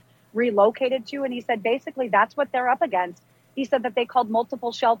they have relocated to? And he said, basically, that's what they're up against. He said that they called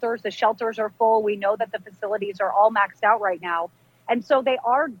multiple shelters. The shelters are full. We know that the facilities are all maxed out right now. And so they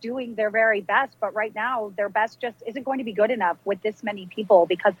are doing their very best. But right now, their best just isn't going to be good enough with this many people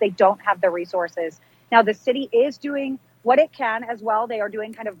because they don't have the resources. Now, the city is doing what it can as well. They are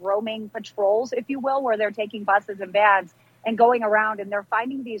doing kind of roaming patrols, if you will, where they're taking buses and vans and going around, and they're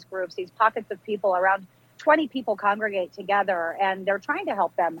finding these groups, these pockets of people. Around 20 people congregate together, and they're trying to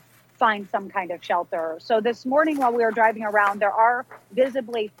help them find some kind of shelter. So this morning while we were driving around, there are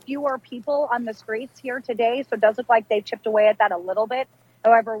visibly fewer people on the streets here today. So it does look like they've chipped away at that a little bit.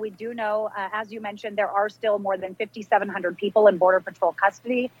 However, we do know, as you mentioned, there are still more than 5,700 people in Border Patrol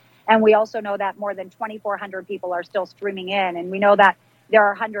custody. And we also know that more than 2,400 people are still streaming in. And we know that there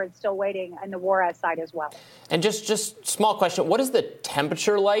are hundreds still waiting on the Juarez side as well. And just small question, what is the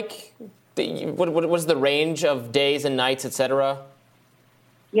temperature like? What is the range of days and nights, et cetera?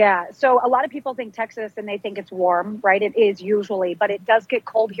 Yeah, so a lot of people think Texas and they think it's warm, right? It is usually, but it does get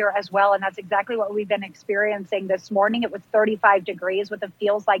cold here as well. And that's exactly what we've been experiencing this morning. It was 35 degrees with a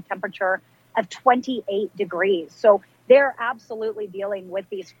feels like temperature of 28 degrees. So they're absolutely dealing with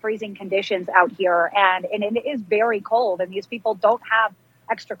these freezing conditions out here. And it is very cold. And these people don't have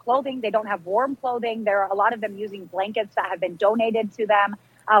extra clothing. They don't have warm clothing. There are a lot of them using blankets that have been donated to them,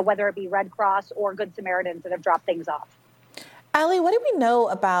 whether it be Red Cross or Good Samaritans that have dropped things off. Ali, what do we know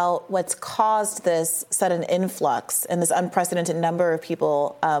about what's caused this sudden influx and this unprecedented number of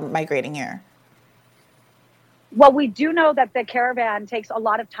people migrating here? Well, we do know that the caravan takes a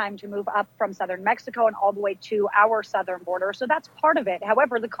lot of time to move up from southern Mexico and all the way to our southern border. So that's part of it.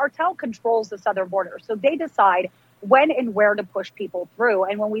 However, the cartel controls the southern border. So they decide when and where to push people through.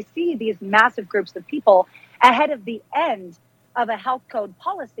 And when we see these massive groups of people ahead of the end of a health code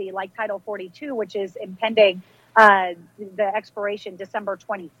policy like Title 42, which is impending the expiration December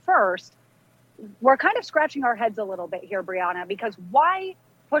 21st, we're kind of scratching our heads a little bit here, Brianna, because why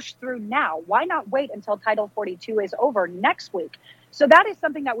push through now? Why not wait until Title 42 is over next week? So that is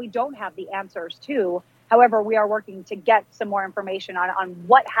something that we don't have the answers to. However, we are working to get some more information on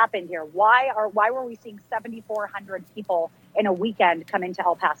what happened here. Why were we seeing 7,400 people in a weekend come into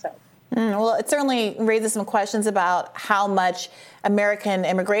El Paso? Well, it certainly raises some questions about how much American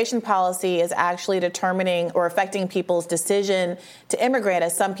immigration policy is actually determining or affecting people's decision to immigrate,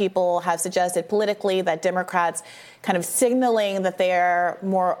 as some people have suggested politically that Democrats kind of signaling that they're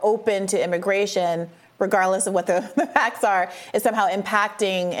more open to immigration, regardless of what the facts are, is somehow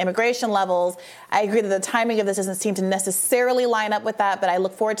impacting immigration levels. I agree that the timing of this doesn't seem to necessarily line up with that, but I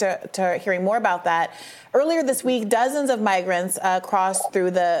look forward to hearing more about that. Earlier this week, dozens of migrants crossed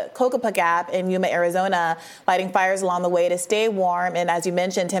through the Cocopah Gap in Yuma, Arizona, lighting fires along the way to stay warm. And as you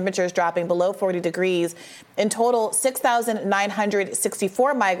mentioned, temperatures dropping below 40 degrees. In total,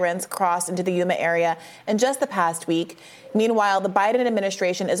 6,964 migrants crossed into the Yuma area in just the past week. Meanwhile, the Biden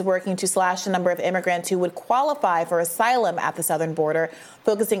administration is working to slash the number of immigrants who would qualify for asylum at the southern border,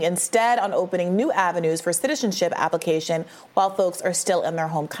 focusing instead on opening new avenues for citizenship application while folks are still in their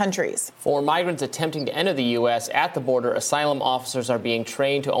home countries. For migrants attempting to enter the U.S. at the border, asylum officers are being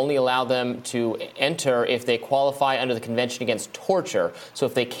trained to only allow them to enter if they qualify under the Convention Against Torture. So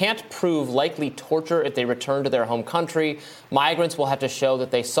if they can't prove likely torture if they return to their home country, migrants will have to show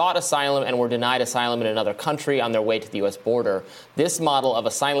that they sought asylum and were denied asylum in another country on their way to the U.S. border. This model of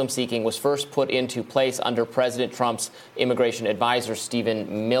asylum seeking was first put into place under President Trump's immigration advisor,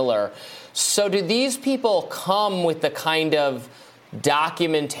 Stephen Miller. So do these people come with the kind of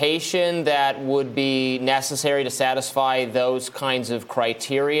documentation that would be necessary to satisfy those kinds of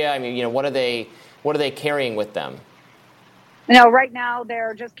criteria? I mean, what are they carrying with them? No, right now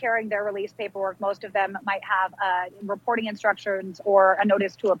they're just carrying their release paperwork. Most of them might have reporting instructions or a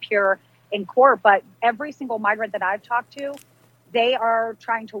notice to appear in court. But every single migrant that I've talked to, they are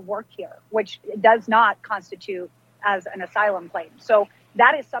trying to work here, which does not constitute as an asylum claim. So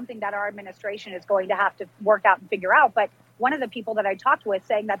that is something that our administration is going to have to work out and figure out. But one of the people that I talked with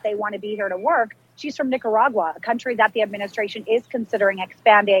saying that they want to be here to work, she's from Nicaragua, a country that the administration is considering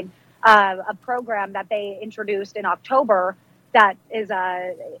expanding a program that they introduced in October that is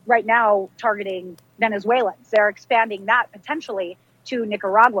right now targeting Venezuelans. They're expanding that potentially to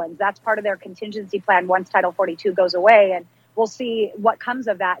Nicaraguans. That's part of their contingency plan once Title 42 goes away. And we'll see what comes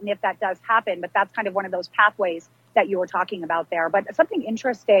of that and if that does happen. But that's kind of one of those pathways that you were talking about there. But something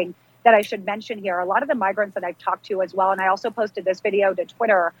interesting that I should mention here, a lot of the migrants that I've talked to as well, and I also posted this video to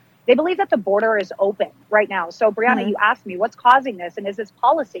Twitter, they believe that the border is open right now. So, Brianna, you asked me, what's causing this and is this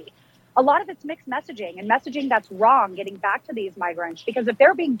policy? A lot of it's mixed messaging and messaging that's wrong getting back to these migrants, because if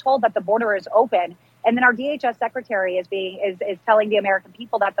they're being told that the border is open and then our DHS secretary is telling the American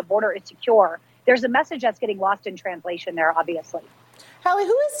people that the border is secure, there's a message that's getting lost in translation there, obviously. Hallie,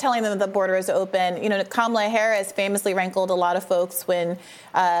 who is telling them that the border is open? You know, Kamala Harris famously rankled a lot of folks when,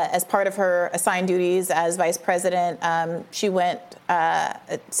 as part of her assigned duties as vice president, she went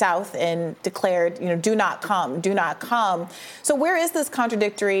south and declared, do not come, do not come. So where is this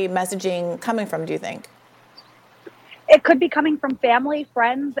contradictory messaging coming from, do you think? It could be coming from family,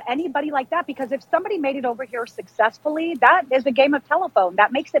 friends, anybody like that, because if somebody made it over here successfully, that is a game of telephone.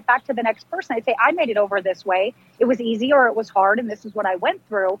 That makes it back to the next person. I'd say, I made it over this way. It was easy or it was hard, and this is what I went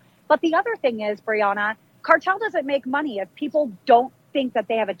through. But the other thing is, Brianna, cartel doesn't make money if people don't think that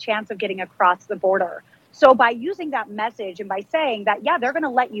they have a chance of getting across the border. So by using that message and by saying that, yeah, they're going to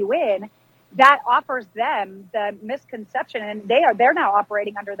let you in, that offers them the misconception, and they're now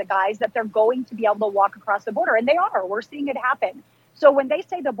operating under the guise that they're going to be able to walk across the border, and they are. We're seeing it happen. So when they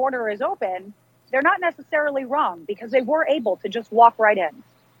say the border is open, they're not necessarily wrong, because they were able to just walk right in.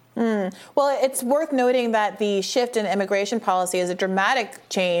 Well, it's worth noting that the shift in immigration policy is a dramatic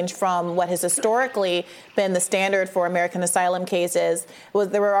change from what has historically been the standard for American asylum cases.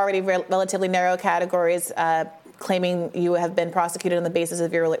 There were already relatively narrow categories claiming you have been prosecuted on the basis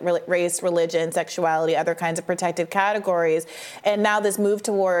of your race, religion, sexuality, other kinds of protected categories. And now this move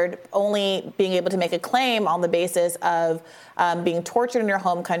toward only being able to make a claim on the basis of being tortured in your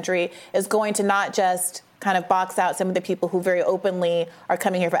home country is going to not just kind of box out some of the people who very openly are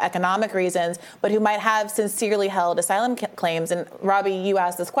coming here for economic reasons, but who might have sincerely held asylum claims. And Robbie, you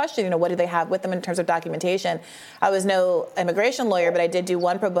asked this question, what do they have with them in terms of documentation? I was no immigration lawyer, but I did do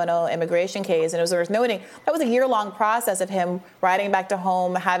one pro bono immigration case, and it was worth noting that was a year-long process of him riding back to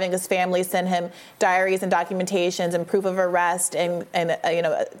home, having his family send him diaries and documentations and proof of arrest and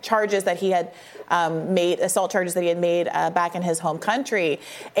charges that he had made, assault charges that he had made back in his home country.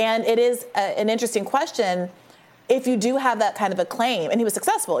 And it is an interesting question. If you do have that kind of a claim, and he was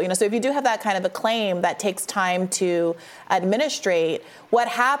successful, so if you do have that kind of a claim that takes time to administrate, what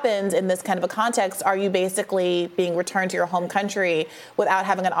happens in this kind of a context? Are you basically being returned to your home country without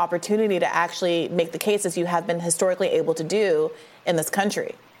having an opportunity to actually make the case as you have been historically able to do in this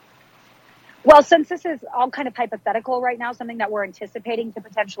country? Well, since this is all kind of hypothetical right now, something that we're anticipating to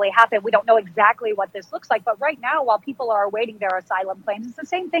potentially happen, we don't know exactly what this looks like. But right now, while people are awaiting their asylum claims, it's the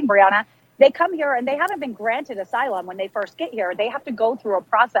same thing, Brianna. They come here and they haven't been granted asylum when they first get here. They have to go through a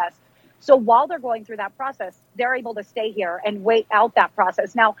process. So while they're going through that process, they're able to stay here and wait out that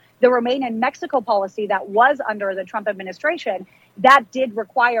process. Now, the Remain in Mexico policy that was under the Trump administration, that did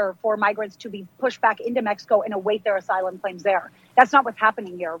require for migrants to be pushed back into Mexico and await their asylum claims there. That's not what's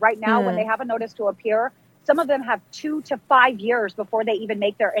happening here. Right now, when they have a notice to appear, some of them have 2 to 5 years before they even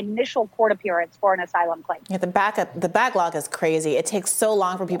make their initial court appearance for an asylum claim. Yeah, the backlog is crazy. It takes so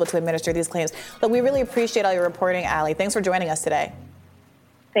long for people to administer these claims. Look, we really appreciate all your reporting, Allie. Thanks for joining us today.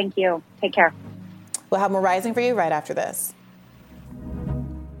 Thank you. Take care. We'll have more Rising for you right after this.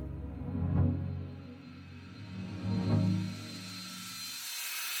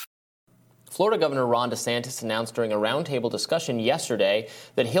 Florida Governor Ron DeSantis announced during a roundtable discussion yesterday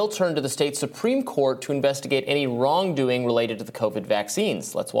that he'll turn to the state Supreme Court to investigate any wrongdoing related to the COVID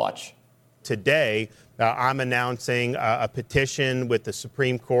vaccines. Let's watch. Today, I'm announcing a petition with the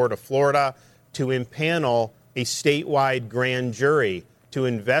Supreme Court of Florida to impanel a statewide grand jury to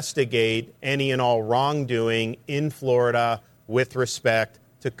investigate any and all wrongdoing in Florida with respect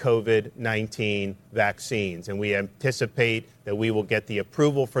to COVID-19 vaccines. And we anticipate that we will get the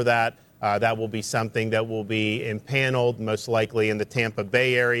approval for that. That will be something that will be impaneled, most likely in the Tampa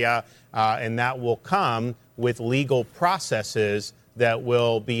Bay area, and that will come with legal processes that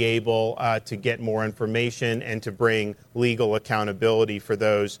will be able to get more information and to bring legal accountability for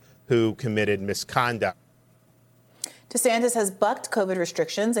those who committed misconduct. DeSantis has bucked COVID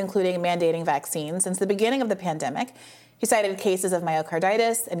restrictions, including mandating vaccines, since the beginning of the pandemic. He cited cases of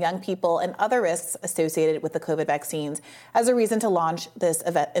myocarditis and young people and other risks associated with the COVID vaccines as a reason to launch this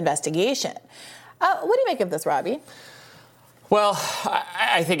investigation. What do you make of this, Robbie? Well,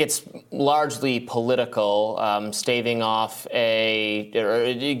 I think it's largely political, staving off trying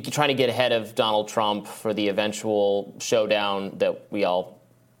to get ahead of Donald Trump for the eventual showdown that we all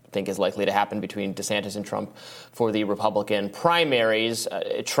think is likely to happen between DeSantis and Trump for the Republican primaries.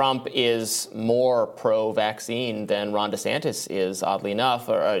 Trump is more pro-vaccine than Ron DeSantis is, oddly enough.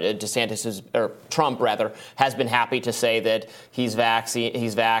 Trump has been happy to say that he's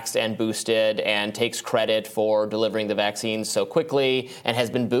vaxxed and boosted and takes credit for delivering the vaccines so quickly and has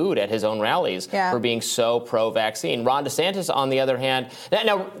been booed at his own rallies for being so pro-vaccine. Ron DeSantis, on the other hand,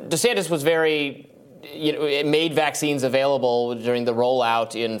 now DeSantis was very... it made vaccines available during the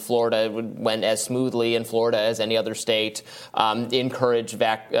rollout in Florida. It went as smoothly in Florida as any other state. Encouraged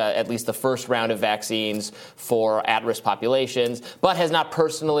at least the first round of vaccines for at-risk populations, but has not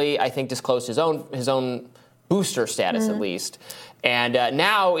personally, I think, disclosed his own booster status at least. And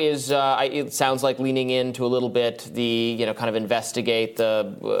now is it sounds like leaning into a little bit the kind of investigate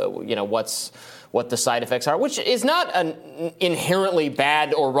the what the side effects are, which is not an inherently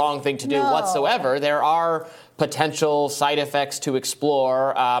bad or wrong thing to do whatsoever. There are potential side effects to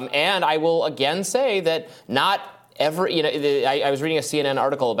explore. And I will again say that not every, I was reading a CNN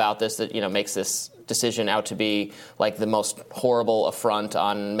article about this that, makes this decision out to be like the most horrible affront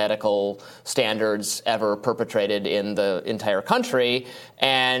on medical standards ever perpetrated in the entire country.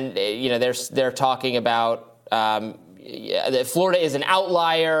 And, they're talking about, that Florida is an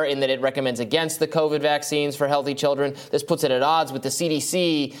outlier in that it recommends against the COVID vaccines for healthy children. This puts it at odds with the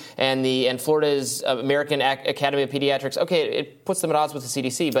CDC and Florida's American Academy of Pediatrics. Okay, it puts them at odds with the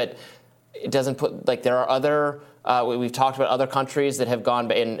CDC, but it doesn't put, there are other We've talked about other countries that have gone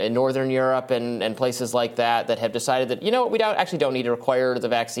in Northern Europe and places like that have decided that, you know what, we don't need to require the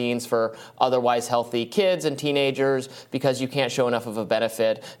vaccines for otherwise healthy kids and teenagers because you can't show enough of a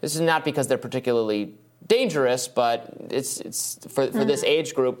benefit. This is not because they're particularly dangerous, but it's for this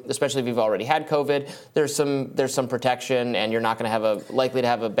age group, especially if you've already had COVID, there's some protection, and you're not going to likely to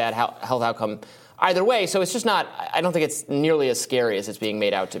have a bad health outcome either way. So it's just not, I don't think it's nearly as scary as it's being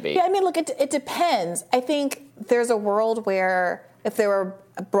made out to be. Yeah, I mean, look, it depends. I think there's a world where if there were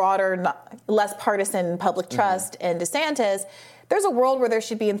a broader, less partisan public trust in DeSantis, there's a world where there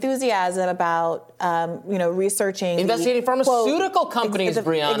should be enthusiasm about, researching. Investigating pharmaceutical companies,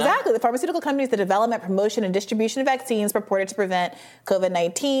 Brianna. Exactly. The pharmaceutical companies, the development, promotion, and distribution of vaccines purported to prevent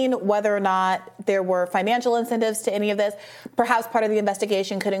COVID-19, whether or not there were financial incentives to any of this. Perhaps part of the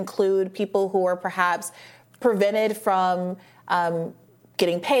investigation could include people who were perhaps prevented from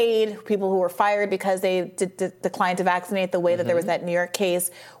getting paid, people who were fired because they declined to vaccinate, the way that there was that New York case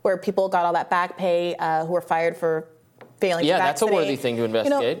where people got all that back pay who were fired for failing to vaccinate. That's a worthy thing to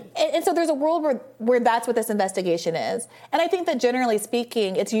investigate. And so there's a world where that's what this investigation is. And I think that generally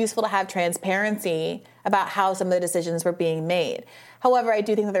speaking, it's useful to have transparency about how some of the decisions were being made. However, I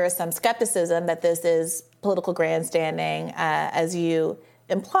do think that there is some skepticism that this is political grandstanding, as you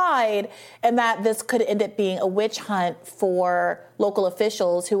implied, and that this could end up being a witch hunt for local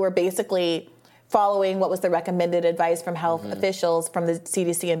officials who were basically following what was the recommended advice from health officials from the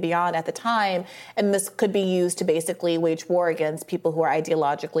CDC and beyond at the time. And this could be used to basically wage war against people who are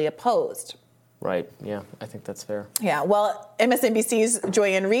ideologically opposed. Right. Yeah, I think that's fair. Yeah. Well, MSNBC's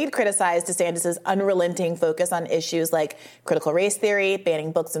Joyanne Reid criticized DeSantis' unrelenting focus on issues like critical race theory,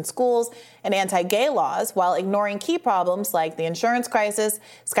 banning books in schools, and anti-gay laws, while ignoring key problems like the insurance crisis,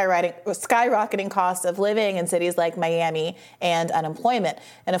 skyrocketing costs of living in cities like Miami, and unemployment,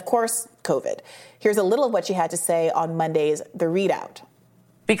 and of course, COVID. Here's a little of what she had to say on Monday's The Readout.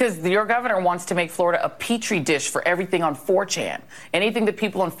 Because your governor wants to make Florida a petri dish for everything on 4chan. Anything that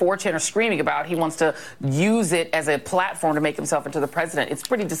people on 4chan are screaming about, he wants to use it as a platform to make himself into the president. It's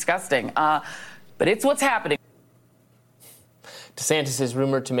pretty disgusting. But it's what's happening. DeSantis is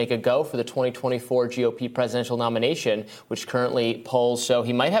rumored to make a go for the 2024 GOP presidential nomination, which currently polls show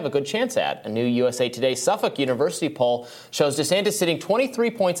he might have a good chance at. A new USA Today Suffolk University poll shows DeSantis sitting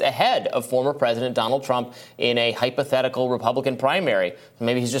 23 points ahead of former President Donald Trump in a hypothetical Republican primary.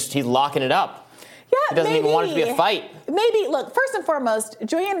 Maybe he's locking it up. Yeah, he doesn't even want it to be a fight. Maybe, look, first and foremost,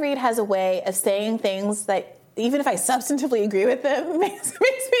 Joyanne Reid has a way of saying things that, even if I substantively agree with them, makes me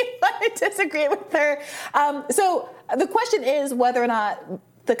want to disagree with her. So the question is whether or not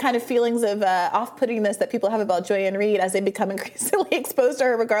the kind of feelings of off-puttingness that people have about Joyanne Reid as they become increasingly exposed to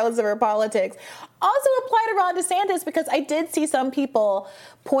her, regardless of her politics, also apply to Ron DeSantis, because I did see some people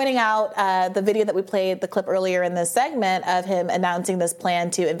pointing out the video that we played, the clip earlier in this segment of him announcing this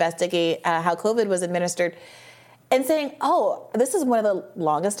plan to investigate how COVID was administered, and saying, oh, this is one of the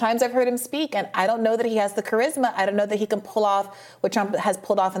longest times I've heard him speak, and I don't know that he has the charisma. I don't know that he can pull off what Trump has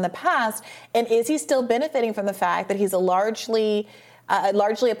pulled off in the past. And is he still benefiting from the fact that he's largely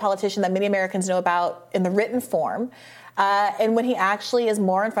a politician that many Americans know about in the written form? And when he actually is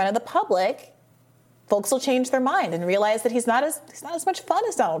more in front of the public, folks will change their mind and realize that he's not as much fun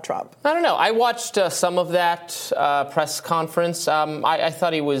as Donald Trump. I don't know. I watched some of that press conference. I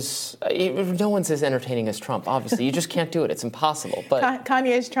thought he was. No one's as entertaining as Trump. Obviously, you just can't do it. It's impossible. But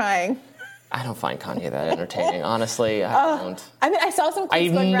Kanye's trying. I don't find Kanye that entertaining. Honestly, I don't. I mean, I saw some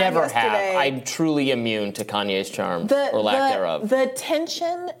clips going around yesterday. I'm truly immune to Kanye's charm, or lack thereof. The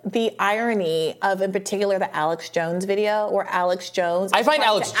tension, the irony of, in particular, the Alex Jones video, where Alex Jones... I find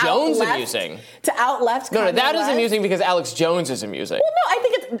Alex Jones amusing. To out-left Kanye No, that is West. Amusing because Alex Jones is amusing. Well, no, I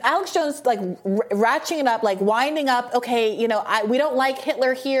think it's Alex Jones, like, ratcheting it up, like, winding up, okay, we don't like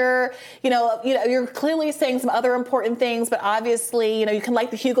Hitler here. You're clearly saying some other important things, but obviously, you can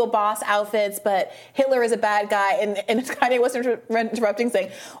like the Hugo Boss outfit, but Hitler is a bad guy, and Kanye was interrupting,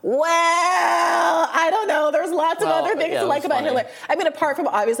 saying, well, I don't know, there's lots of other things to like about Hitler. I mean, apart from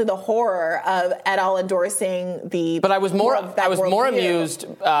obviously the horror of et al. Endorsing the... But I was more amused.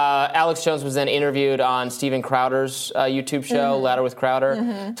 Alex Jones was then interviewed on Steven Crowder's YouTube show, Ladder with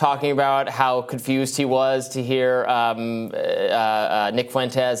Crowder, talking about how confused he was to hear Nick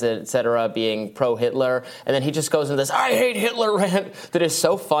Fuentes, et cetera, being pro-Hitler. And then he just goes into this, I hate Hitler rant that is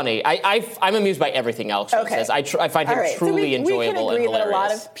so funny. I'm amused by everything Alex Jones says. I find him truly enjoyable and hilarious. We can agree that a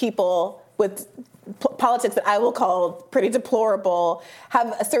lot of people with politics that I will call pretty deplorable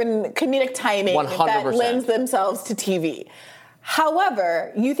have a certain comedic timing 100%. that lends themselves to TV.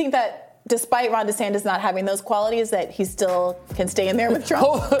 However, you think that despite Ron DeSantis not having those qualities, that he still can stay in there with Trump.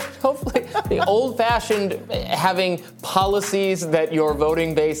 Hopefully, the old-fashioned having policies that your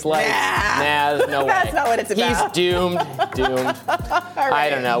voting base likes. Nah, no way. That's not what it's about. He's doomed. Right. I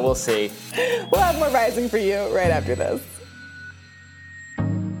don't know. We'll see. We'll have more Rising for you right after this.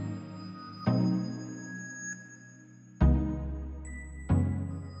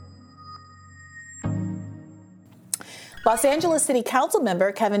 Los Angeles City Council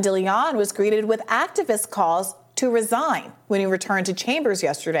member Kevin DeLeon was greeted with activist calls to resign when he returned to chambers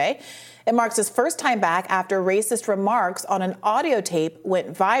yesterday. It marks his first time back after racist remarks on an audio tape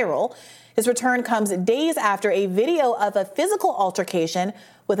went viral. His return comes days after a video of a physical altercation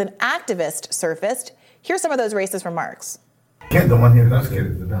with an activist surfaced. Here's some of those racist remarks. The one here, that's kid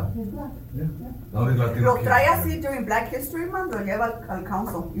is the dad. Yeah. Lo trae así during Black History Month, lo lleva al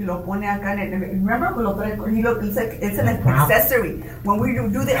council y lo pone acá en el, remember, it's an accessory. When we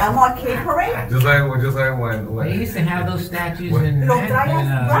do the MLK parade. Just like when they used to have those statues in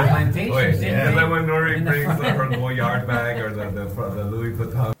plantations. Just like when Nori brings her little yard bag or the Louis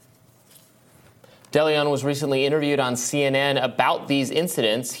Vuitton. DeLeon was recently interviewed on CNN about these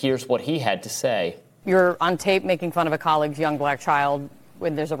incidents. Here's what he had to say. You're on tape making fun of a colleague's young black child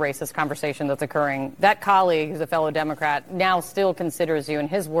when there's a racist conversation that's occurring. That colleague, who's a fellow Democrat, now still considers you, and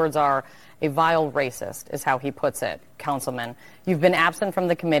his words are, a vile racist, is how he puts it, Councilman. You've been absent from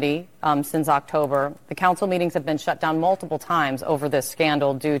the committee since October. The council meetings have been shut down multiple times over this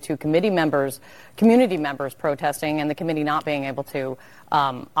scandal due to community members protesting and the committee not being able to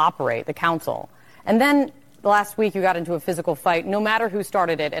operate the council. And then last week you got into a physical fight, no matter who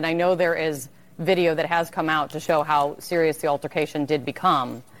started it, and I know there is video that has come out to show how serious the altercation did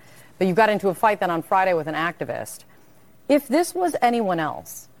become. But you got into a fight then on Friday with an activist. If this was anyone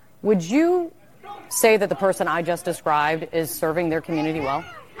else, would you say that the person I just described is serving their community well?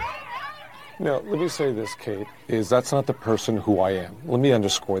 No, let me say this, Kate, is that's not the person who I am. Let me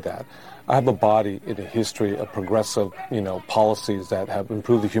underscore that. I have a body in a history of progressive, policies that have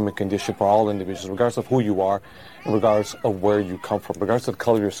improved the human condition for all individuals, regardless of who you are, and regardless of where you come from, regardless of the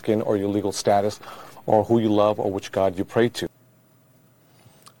color of your skin or your legal status, or who you love or which God you pray to.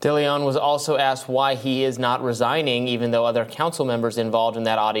 DeLeon was also asked why he is not resigning, even though other council members involved in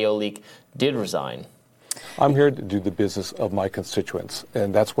that audio leak did resign. I'm here to do the business of my constituents,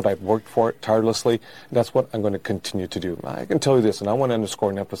 and that's what I've worked for tirelessly, and that's what I'm going to continue to do. I can tell you this, and I want to underscore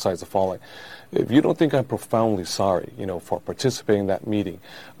and emphasize the following. If you don't think I'm profoundly sorry, for participating in that meeting,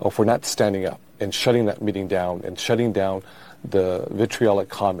 or for not standing up and shutting that meeting down and shutting down the vitriolic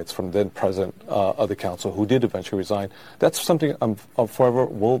comments from then president of the council, who did eventually resign, that's something I'm forever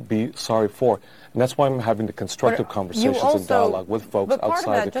will be sorry for. And that's why I'm having the constructive conversations and dialogue with folks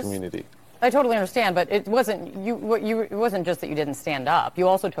outside the community. I totally understand, but it wasn't it wasn't just that you didn't stand up. You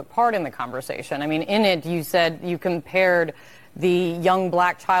also took part in the conversation. I mean, in it, you said you compared the young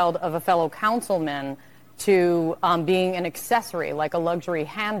black child of a fellow councilman to being an accessory, like a luxury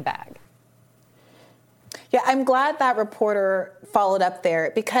handbag. Yeah, I'm glad that reporter followed up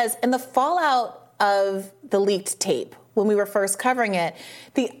there, because in the fallout of the leaked tape, when we were first covering it,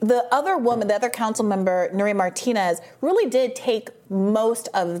 the other woman, the other council member, Nuri Martinez, really did take most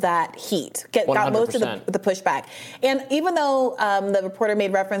of that heat, got most of the pushback. And even though the reporter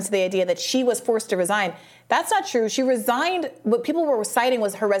made reference to the idea that she was forced to resign, that's not true. She resigned. What people were citing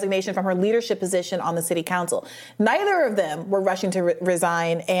was her resignation from her leadership position on the city council. Neither of them were rushing to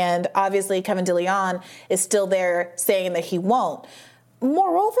resign. And obviously, Kevin DeLeon is still there saying that he won't.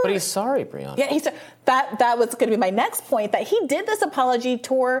 Moreover, but he's sorry, Brianna. Yeah, that was going to be my next point, that he did this apology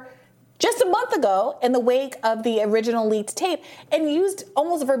tour just a month ago in the wake of the original leaked tape and used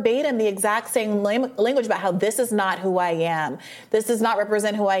almost verbatim the exact same language about how this is not who I am. This does not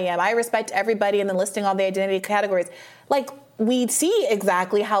represent who I am. I respect everybody, and then listing all the identity categories. Like, we see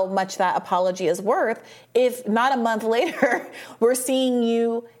exactly how much that apology is worth if not a month later we're seeing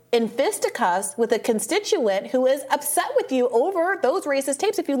you in fisticuffs with a constituent who is upset with you over those racist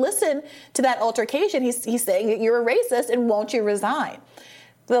tapes. If you listen to that altercation, he's saying that you're a racist and won't you resign?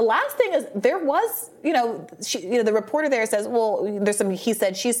 The last thing is there was, the reporter there says, well, there's some he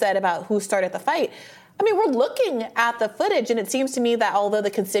said, she said about who started the fight. I mean, we're looking at the footage, and it seems to me that although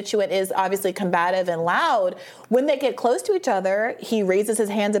the constituent is obviously combative and loud, when they get close to each other, he raises his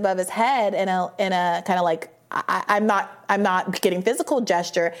hands above his head in a kind of like, I'm not getting physical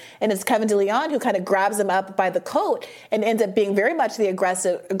gesture, and it's Kevin DeLeon who kind of grabs him up by the coat and ends up being very much the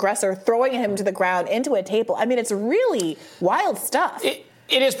aggressor, throwing him to the ground into a table. I mean, it's really wild stuff. It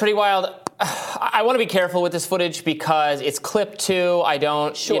is pretty wild. I want to be careful with this footage because it's clipped too. I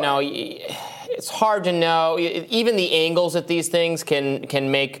don't, it's hard to know. Even the angles at these things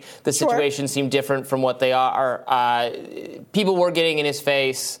can make the situation seem different from what they are. People were getting in his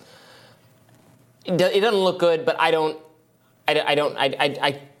face. It doesn't look good, but I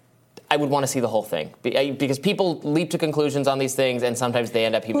would want to see the whole thing because people leap to conclusions on these things, and sometimes they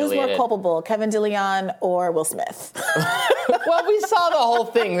end up humiliated. Who's more culpable, Kevin DeLeon or Will Smith? Well, we saw the whole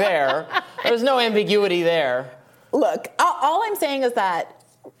thing there. There's no ambiguity there. Look, all I'm saying is that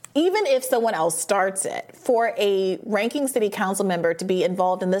even if someone else starts it, for a ranking city council member to be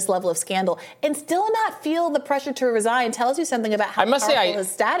involved in this level of scandal and still not feel the pressure to resign tells you something about how powerful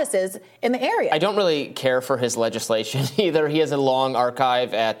his status is in the area. I don't really care for his legislation either. He has a long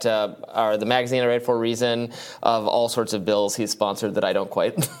archive at the magazine I read for Reason of all sorts of bills he's sponsored that I don't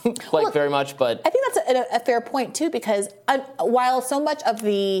quite very much. But I think that's a fair point, too, because while so much of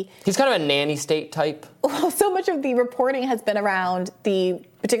the... He's kind of a nanny state type. So much of the reporting has been around the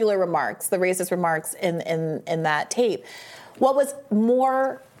particular remarks, the racist remarks in that tape. What was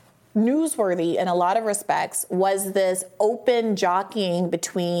more newsworthy in a lot of respects was this open jockeying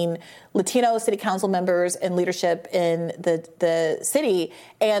between Latino city council members and leadership in the city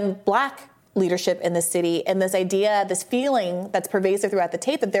and black leadership in the city, and this idea, this feeling that's pervasive throughout the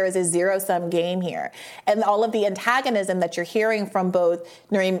tape that there is a zero-sum game here. And all of the antagonism that you're hearing from both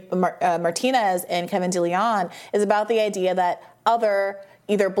Nuri Martinez and Kevin DeLeon is about the idea that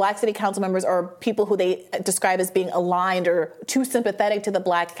either black city council members or people who they describe as being aligned or too sympathetic to the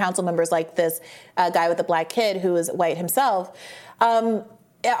black council members, like this guy with the black kid who is white himself,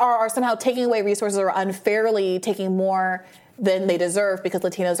 are somehow taking away resources or unfairly taking more than they deserve because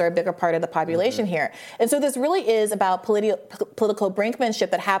Latinos are a bigger part of the population here. And so this really is about political brinkmanship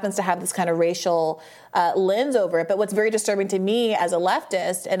that happens to have this kind of racial lens over it. But what's very disturbing to me as a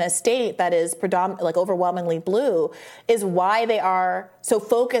leftist in a state that is overwhelmingly blue is why they are so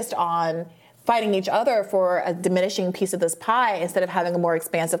focused on fighting each other for a diminishing piece of this pie instead of having a more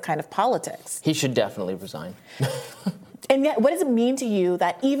expansive kind of politics. He should definitely resign. And yet, what does it mean to you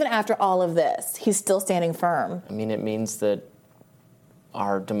that even after all of this, he's still standing firm? I mean, it means that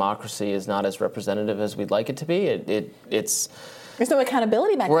our democracy is not as representative as we'd like it to be. There's no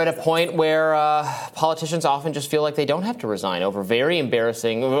accountability mechanism. We're at a point where politicians often just feel like they don't have to resign over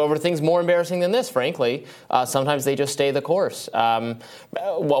over things more embarrassing than this, frankly. Sometimes they just stay the course.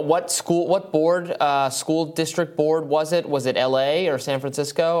 What school district board was it? Was it L.A. or San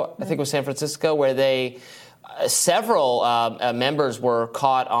Francisco? I think it was San Francisco, where several members were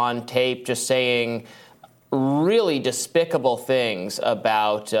caught on tape just saying really despicable things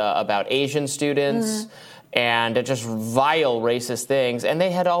about Asian students and just vile racist things, and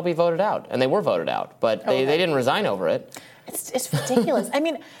they had to all be voted out, and they were voted out, but they didn't resign over it. It's ridiculous. I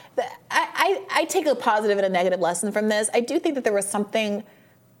mean, I take a positive and a negative lesson from this. I do think that there was something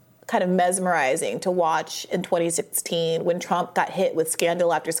kind of mesmerizing to watch in 2016 when Trump got hit with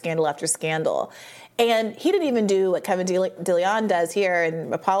scandal after scandal after scandal. And he didn't even do what Kevin DeLeon does here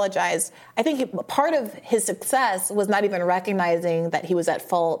and apologize. I think part of his success was not even recognizing that he was at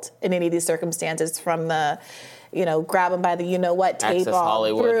fault in any of these circumstances, from the, grab him by the you-know-what tape all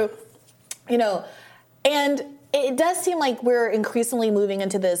through, And it does seem like we're increasingly moving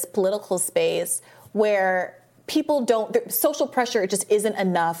into this political space where social pressure just isn't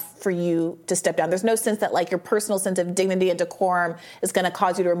enough for you to step down. There's no sense that your personal sense of dignity and decorum is going to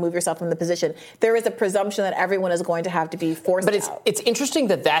cause you to remove yourself from the position. There is a presumption that everyone is going to have to be forced out. But it's interesting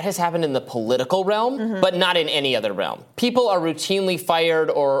that has happened in the political realm, but not in any other realm. People are routinely fired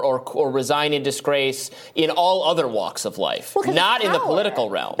or resign in disgrace in all other walks of life, not in the political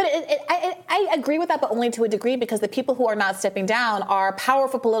realm. But I agree with that, but only to a degree, because the people who are not stepping down are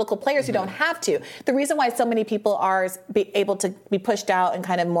powerful political players who don't have to. The reason why so many people are able to be pushed out in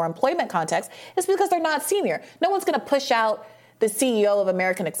kind of more employment context is because they're not senior. No one's going to push out the CEO of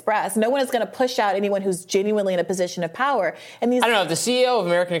American Express. No one is going to push out anyone who's genuinely in a position of power. And I don't know, if the CEO of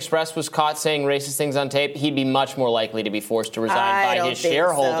American Express was caught saying racist things on tape, he'd be much more likely to be forced to resign by his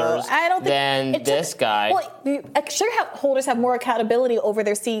shareholders than this guy. Well, shareholders have more accountability over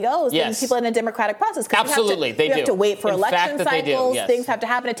their CEOs than people in a democratic process. Absolutely, they do. You have to wait for election cycles. Yes. Things have to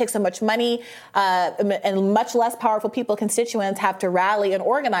happen. It takes so much money, and much less powerful constituents have to rally and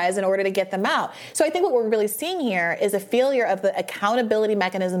organize in order to get them out. So I think what we're really seeing here is a failure of the accountability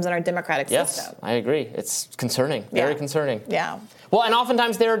mechanisms in our democratic system. Yes, I agree. It's concerning, very concerning. Yeah. Well, and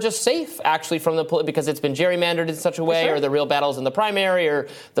oftentimes they're just safe, actually, because it's been gerrymandered in such a way, or the real battles in the primary, or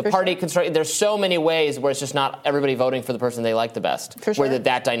the party construct. There's so many ways where it's just not everybody voting for the person they like the best, where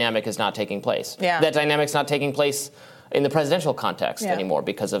that dynamic is not taking place. Yeah. That dynamic's not taking place in the presidential context anymore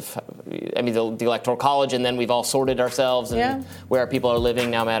because of, the Electoral College, and then we've all sorted ourselves, and where people are living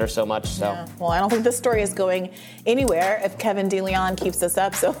now matters so much. So, well, I don't think this story is going anywhere if Kevin DeLeon keeps this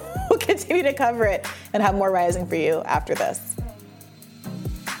up. So we'll continue to cover it and have more Rising for you after this.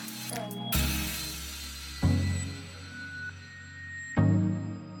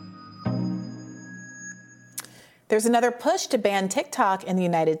 There's another push to ban TikTok in the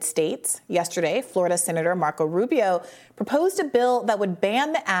United States. Yesterday, Florida Senator Marco Rubio proposed a bill that would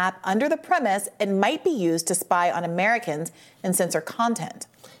ban the app under the premise it might be used to spy on Americans and censor content.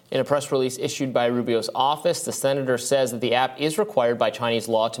 In a press release issued by Rubio's office, the senator says that the app is required by Chinese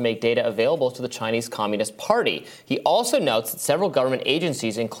law to make data available to the Chinese Communist Party. He also notes that several government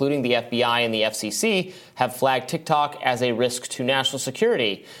agencies, including the FBI and the FCC, have flagged TikTok as a risk to national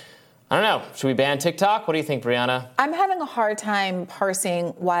security. I don't know. Should we ban TikTok? What do you think, Brianna? I'm having a hard time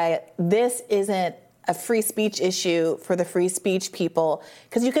parsing why this isn't a free speech issue for the free speech people,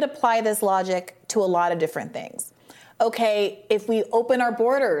 because you could apply this logic to a lot of different things. Okay, if we open our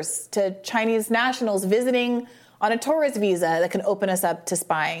borders to Chinese nationals visiting on a tourist visa, that can open us up to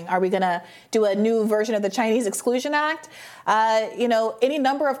spying. Are we going to do a new version of the Chinese Exclusion Act? Any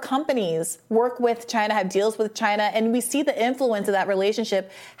number of companies work with China, have deals with China, and we see the influence that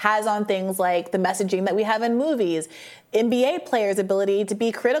relationship has on things like the messaging that we have in movies. NBA players' ability to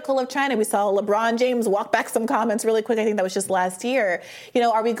be critical of China. We saw LeBron James walk back some comments really quick. I think that was just last year.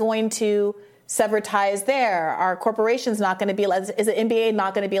 Are we going to sever ties there? Are corporations not going to be allowed? Is the NBA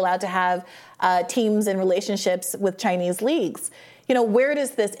not going to be allowed to have teams and relationships with Chinese leagues? Where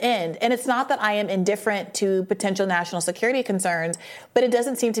does this end? And it's not that I am indifferent to potential national security concerns, but it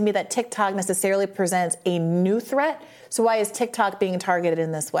doesn't seem to me that TikTok necessarily presents a new threat. So why is TikTok being targeted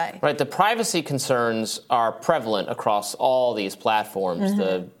in this way? Right. The privacy concerns are prevalent across all these platforms.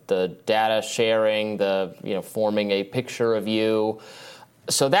 Mm-hmm. The data sharing, forming a picture of you.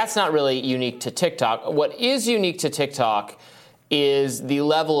 So that's not really unique to TikTok. What is unique to TikTok is the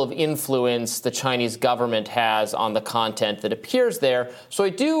level of influence the Chinese government has on the content that appears there. So I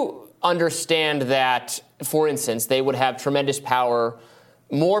do understand that, for instance, they would have tremendous power,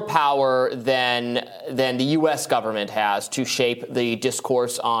 more power than the U.S. government has to shape the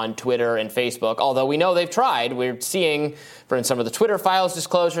discourse on Twitter and Facebook, although we know they've tried. We're seeing, for instance, some of the Twitter files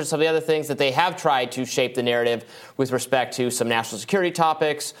disclosures, some of the other things that they have tried to shape the narrative with respect to some national security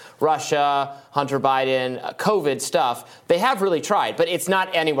topics, Russia, Hunter Biden, COVID stuff. They have really tried, but it's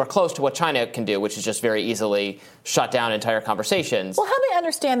not anywhere close to what China can do, which is just very easily shut down entire conversations. Well, help me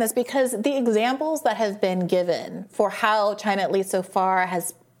understand this, because the examples that have been given for how China, at least so far,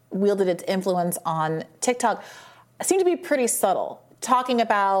 has wielded its influence on TikTok seem to be pretty subtle. Talking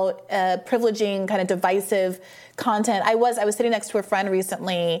about privileging kind of divisive content. I was sitting next to a friend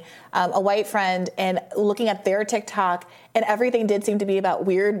recently, a white friend, and looking at their TikTok, and everything did seem to be about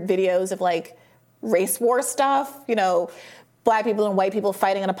weird videos of like race war stuff, Black people and white people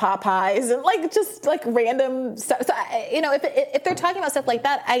fighting in a Popeyes, and just random stuff. So, if they're talking about stuff like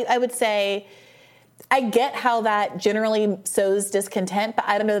that, I would say I get how that generally sows discontent, but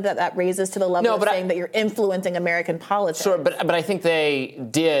I don't know that raises to the level of saying that you're influencing American politics. Sure, but I think they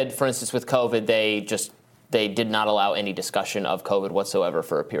did, for instance, with COVID, they did not allow any discussion of COVID whatsoever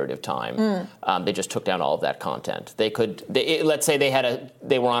for a period of time. They just took down all of that content. Let's say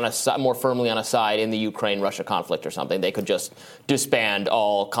they were more firmly on a side in the Ukraine-Russia conflict or something. They could just disband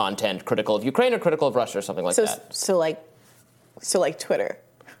all content critical of Ukraine or critical of Russia or something like that. So like Twitter.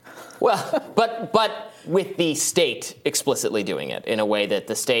 Well, but with the state explicitly doing it in a way that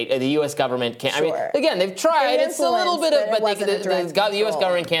the U.S. government can't. Sure. I mean, again, they've tried. It's a little bit of, but the U.S.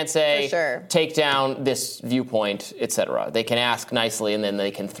 government can't say take down this viewpoint, etc. They can ask nicely, and then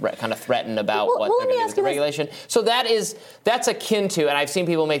they can kind of threaten about what they're going to do with the regulation. So that's akin to, and I've seen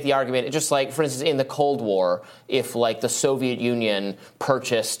people make the argument, just like, for instance, in the Cold War, if the Soviet Union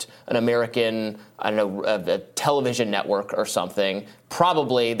purchased an American, a television network or something,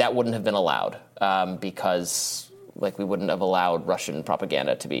 probably that wouldn't have been allowed because we wouldn't have allowed Russian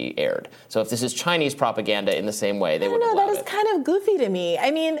propaganda to be aired. So if this is Chinese propaganda in the same way, they wouldn't allow it. That is kind of goofy to me.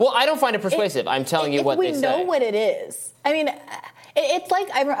 I mean, well, I don't find it persuasive. I'm telling you what they say. We know what it is. I mean, it's like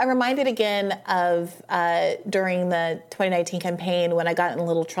I'm reminded again of during the 2019 campaign when I got in a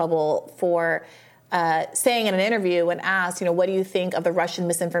little trouble for saying in an interview when asked, what do you think of the Russian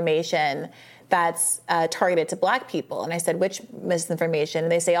misinformation that's targeted to Black people? And I said, which misinformation?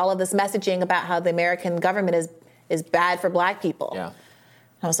 And they say all of this messaging about how the American government is bad for Black people. Yeah.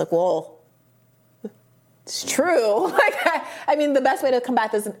 I was like, well, it's true. The best way to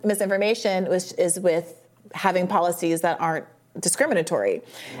combat this misinformation is with having policies that aren't discriminatory.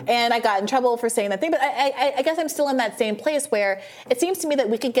 And I got in trouble for saying that thing, but I guess I'm still in that same place where it seems to me that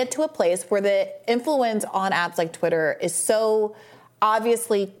we could get to a place where the influence on apps like Twitter is so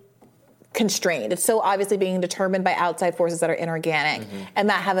obviously constrained. It's so obviously being determined by outside forces that are inorganic and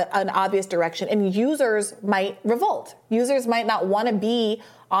that have an obvious direction. And users might revolt. Users might not want to be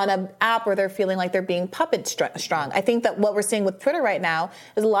on an app where they're feeling like they're being puppet strong. I think that what we're seeing with Twitter right now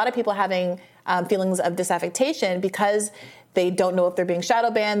is a lot of people having feelings of disaffection because they don't know if they're being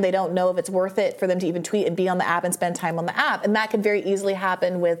shadow banned. They don't know if it's worth it for them to even tweet and be on the app and spend time on the app. And that could very easily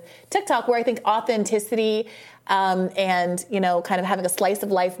happen with TikTok, where I think authenticity and, you know, kind of having a slice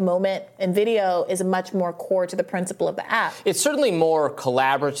of life moment in video is much more core to the principle of the app. It's certainly more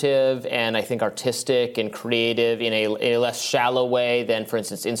collaborative and I think artistic and creative in a less shallow way than, for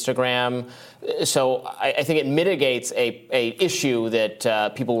instance, Instagram. So I think it mitigates a issue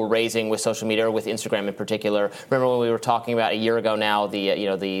that people were raising with social media, or with Instagram in particular. Remember when we were talking about a year ago now, the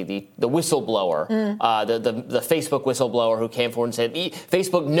whistleblower, the Facebook whistleblower who came forward and said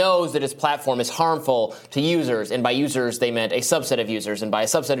Facebook knows that its platform is harmful to users, and by users they meant a subset of users, and by a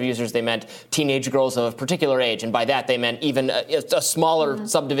subset of users they meant teenage girls of a particular age, and by that they meant even a smaller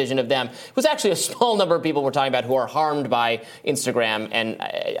subdivision of them. It was actually a small number of people we're talking about who are harmed by Instagram, and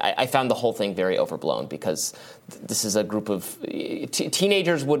I found the whole thing very overblown, because this is a group of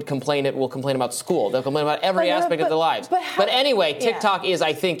teenagers will complain about school. They'll complain about every aspect of their lives. But anyway, TikTok is,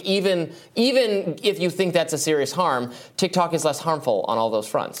 I think, even if you think that's a serious harm, TikTok is less harmful on all those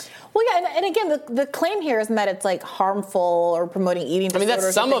fronts. Well, yeah, and again, the claim here isn't that it's like harmful or promoting eating disorders. I mean,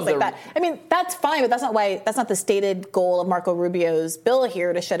 that's some or of things like that. I mean, that's fine, but that's not the stated goal of Marco Rubio's bill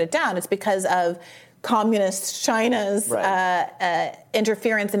here to shut it down. It's because of communist China's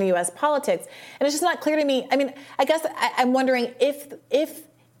interference in U.S. politics. And it's just not clear to me. I mean, I guess I'm wondering if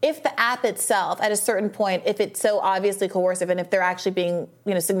the app itself, at a certain point, if it's so obviously coercive and if they're actually being,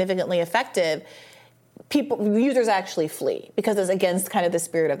 you know, significantly effective, users actually flee because it's against kind of the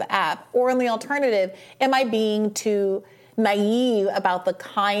spirit of the app. Or in the alternative, am I being too naive about the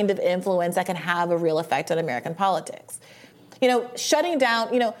kind of influence that can have a real effect on American politics? You know, shutting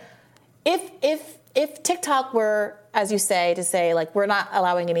down, you know, if TikTok were, as you say, to say, like, we're not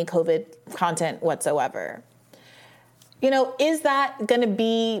allowing any COVID content whatsoever, you know, is that going to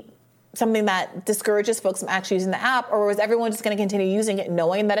be something that discourages folks from actually using the app, or is everyone just going to continue using it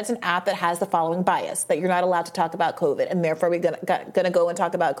knowing that it's an app that has the following bias, that you're not allowed to talk about COVID, and therefore we're going to go and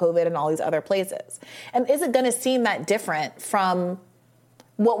talk about COVID in all these other places? And is it going to seem that different from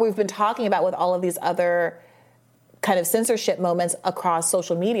what we've been talking about with all of these other kind of censorship moments across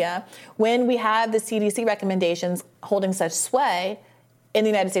social media when we have the CDC recommendations holding such sway in the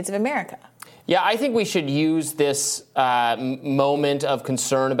United States of America? Yeah, I think we should use this moment of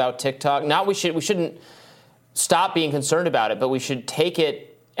concern about TikTok. We shouldn't stop being concerned about it, but we should take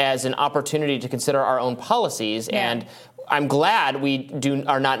it as an opportunity to consider our own policies. Yeah. And I'm glad we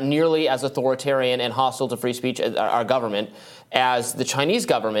are not nearly as authoritarian and hostile to free speech as our government as the Chinese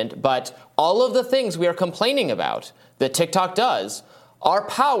government. But all of the things we are complaining about that TikTok does,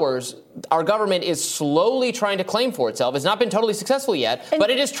 our government is slowly trying to claim for itself. It's not been totally successful yet, but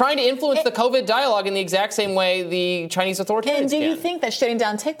it is trying to influence the COVID dialogue in the exact same way the Chinese authoritarians can. And do you think that shutting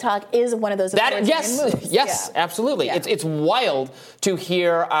down TikTok is one of those authoritarian moves? Yes, yeah. Absolutely. Yeah. It's wild to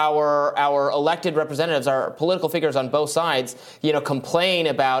hear our elected representatives, our political figures on both sides, you know, complain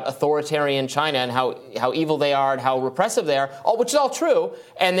about authoritarian China and how evil they are and how repressive they are, which is all true.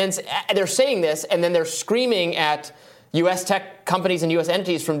 And then they're saying this, and then they're screaming at U.S. tech companies and U.S.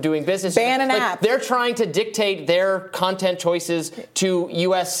 entities from doing business. Ban an app. They're trying to dictate their content choices to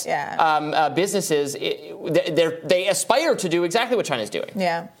U.S. Businesses. They aspire to do exactly what China's doing.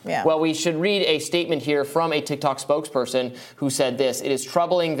 Yeah. Well, we should read a statement here from a TikTok spokesperson who said this: "It is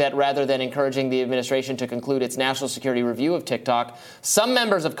troubling that rather than encouraging the administration to conclude its national security review of TikTok, some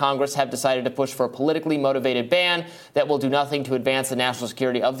members of Congress have decided to push for a politically motivated ban that will do nothing to advance the national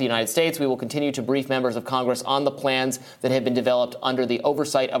security of the United States. We will continue to brief members of Congress on the plans that have been developed under the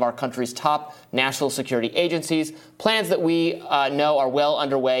oversight of our country's top national security agencies, plans that we know are well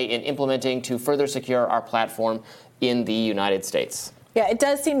underway in implementing to further secure our platform in the United States." Yeah, it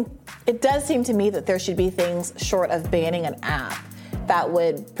does seem to me that there should be things short of banning an app that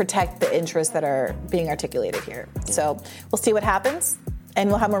would protect the interests that are being articulated here. So we'll see what happens, and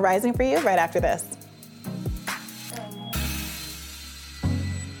we'll have more Rising for you right after this.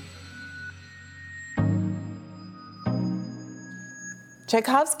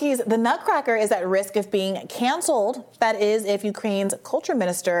 Tchaikovsky's The Nutcracker is at risk of being canceled. That is, if Ukraine's culture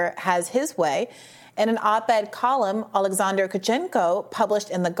minister has his way. In an op-ed column, Alexander Kuchenko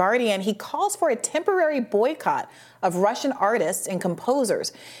published in The Guardian, he calls for a temporary boycott of Russian artists and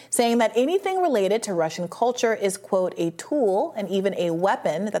composers, saying that anything related to Russian culture is, quote, a tool and even a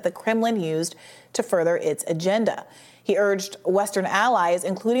weapon that the Kremlin used to further its agenda. He urged Western allies,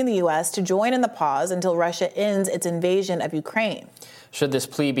 including the U.S., to join in the pause until Russia ends its invasion of Ukraine. Should this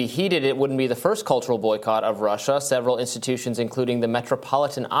plea be heeded, it wouldn't be the first cultural boycott of Russia. Several institutions, including the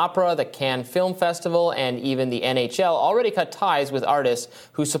Metropolitan Opera, the Cannes Film Festival, and even the NHL, already cut ties with artists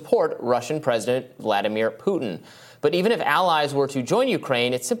who support Russian President Vladimir Putin. But even if allies were to join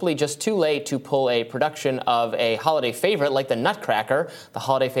Ukraine, it's simply just too late to pull a production of a holiday favorite like the Nutcracker. The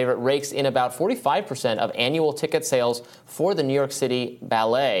holiday favorite rakes in about 45% of annual ticket sales for the New York City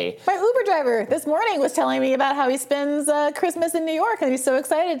Ballet. My Uber driver this morning was telling me about how he spends Christmas in New York, and he's so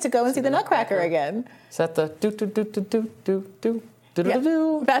excited to go and see the Nutcracker again. Is that the do-do-do-do-do-do-do?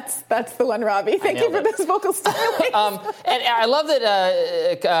 Yeah, that's the one, Robbie. Thank you for this vocal stylings. And I love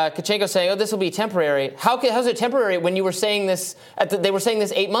that Kuchenko's saying, "Oh, this will be temporary." How's it temporary when you were saying this? They were saying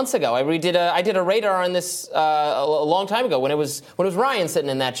this 8 months ago. I did a radar on this a long time ago when it was Ryan sitting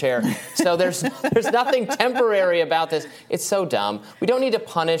in that chair. So there's nothing temporary about this. It's so dumb. We don't need to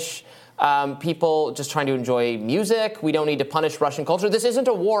punish people just trying to enjoy music. We don't need to punish Russian culture. This isn't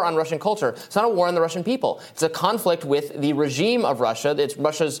a war on Russian culture. It's not a war on the Russian people. It's a conflict with the regime of Russia. It's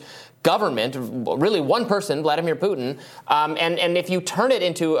Russia's government, really one person, Vladimir Putin. And if you turn it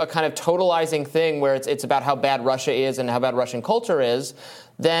into a kind of totalizing thing where it's about how bad Russia is and how bad Russian culture is,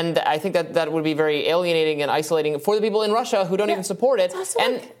 then I think that would be very alienating and isolating for the people in Russia who don't even support it. It's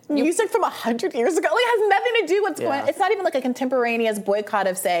also music from 100 years ago. It has nothing to do with what's going on. It's not even like a contemporaneous boycott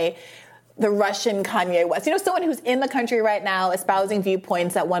of, say, the Russian Kanye West. You know, someone who's in the country right now espousing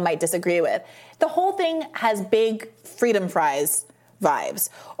viewpoints that one might disagree with. The whole thing has big freedom fries vibes.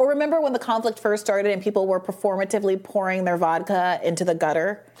 Or remember when the conflict first started and people were performatively pouring their vodka into the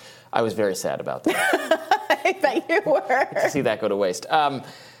gutter? I was very sad about that. I bet you were. To see that go to waste.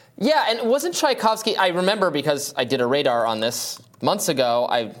 Yeah, and wasn't Tchaikovsky, I remember because I did a radar on this months ago.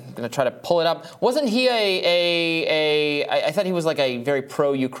 I'm going to try to pull it up. Wasn't he I thought he was like a very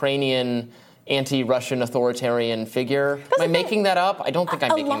pro-Ukrainian, anti-Russian authoritarian figure. Am I making that up? I don't think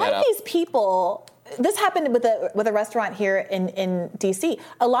I'm making that up. A lot of these people, this happened with a restaurant here in D.C.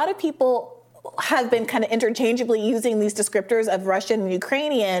 A lot of people have been kind of interchangeably using these descriptors of Russian and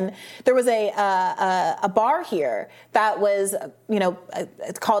Ukrainian. There was a bar here that was,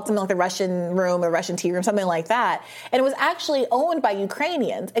 it's called something like the Russian Room or Russian Tea Room, something like that. And it was actually owned by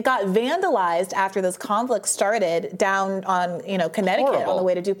Ukrainians. It got vandalized after this conflict started down on, Connecticut on the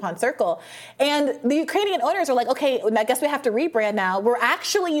way to DuPont Circle. And the Ukrainian owners are like, okay, I guess we have to rebrand now. We're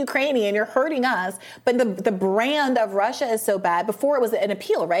actually Ukrainian. You're hurting us. But the brand of Russia is so bad. Before it was an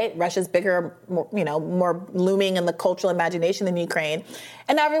appeal, right? Russia's bigger, more looming in the cultural imagination than Ukraine,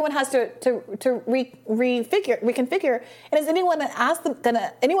 and now everyone has to reconfigure. And is anyone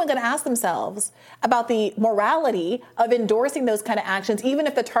going to ask themselves about the morality of endorsing those kind of actions, even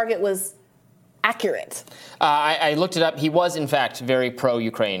if the target was accurate? I looked it up. He was, in fact, very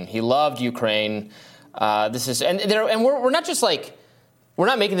pro-Ukraine. He loved Ukraine. We're not just like we're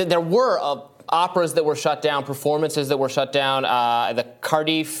not making it. There were operas that were shut down, performances that were shut down. The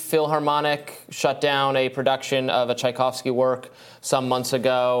Cardiff Philharmonic shut down a production of a Tchaikovsky work some months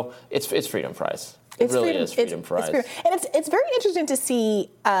ago. It's freedom fries. It really is freedom fries. And it's very interesting to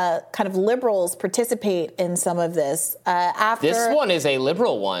see kind of liberals participate in some of this. After this one is a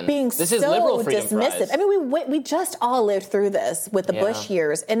liberal one. This is liberal freedom dismissive. Fries. I mean, we just all lived through this with the Bush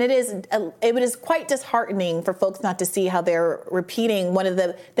years, and it is quite disheartening for folks not to see how they're repeating one of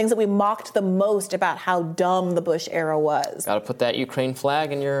the things that we mocked the most about how dumb the Bush era was. Got to put that Ukraine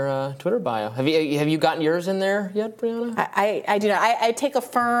flag in your Twitter bio. Have you gotten yours in there yet, Brianna? I do not. I take a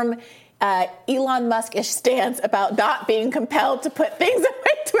firm Elon Musk-ish stance about not being compelled to put things in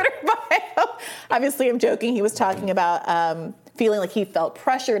my Twitter bio. Obviously, I'm joking. He was talking about feeling like he felt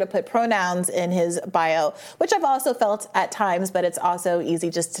pressure to put pronouns in his bio, which I've also felt at times, but it's also easy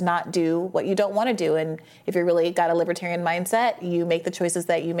just to not do what you don't want to do. And if you're really got a libertarian mindset, you make the choices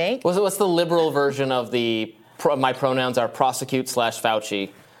that you make. What's the liberal version of my pronouns are prosecute/Fauci?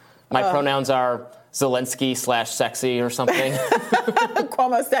 My pronouns are Zelensky/sexy or something.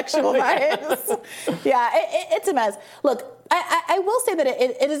 Cuomo-sexual vibes. Yeah, it's a mess. Look, I will say that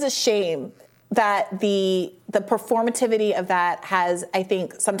it is a shame that the performativity of that has, I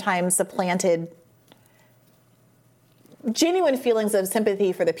think, sometimes supplanted genuine feelings of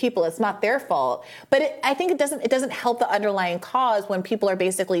sympathy for the people. It's not their fault. But I think it doesn't help the underlying cause when people are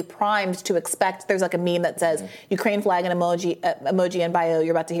basically primed to expect. There's like a meme that says Ukraine flag and emoji in bio.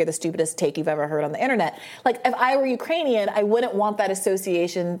 You're about to hear the stupidest take you've ever heard on the internet. Like, if I were Ukrainian, I wouldn't want that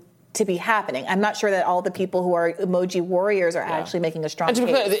association to be happening. I'm not sure that all the people who are emoji warriors are actually making a strong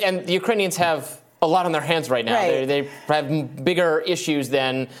case. And the Ukrainians have a lot on their hands right now. Right. They have bigger issues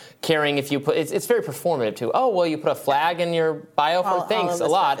than caring if you put. It's very performative too. Oh, well, you put a flag in your bio for thanks a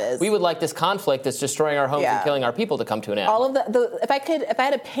lot. We would like this conflict that's destroying our homes and killing our people to come to an end. All of if I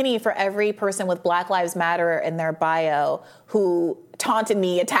had a penny for every person with Black Lives Matter in their bio who taunted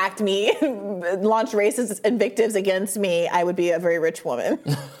me, attacked me, launched racist invectives against me, I would be a very rich woman.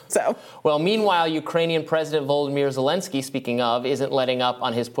 So, well, meanwhile, Ukrainian President Volodymyr Zelensky, speaking of, isn't letting up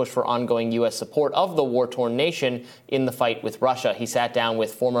on his push for ongoing U.S. support of the war-torn nation in the fight with Russia. He sat down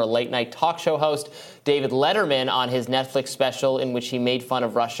with former late-night talk show host David Letterman on his Netflix special in which he made fun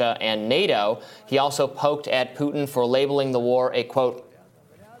of Russia and NATO. He also poked at Putin for labeling the war a, quote,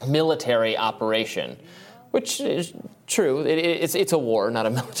 military operation, which is true. It's a war, not a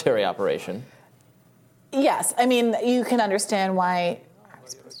military operation. Yes. I mean, you can understand why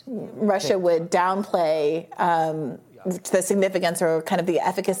Russia would downplay the significance or kind of the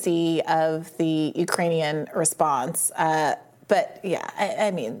efficacy of the Ukrainian response. But, yeah,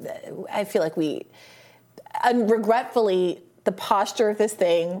 I mean, I feel like regretfully, the posture of this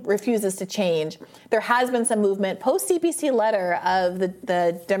thing refuses to change. There has been some movement post-CPC letter of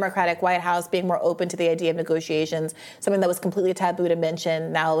the Democratic White House being more open to the idea of negotiations, something that was completely taboo to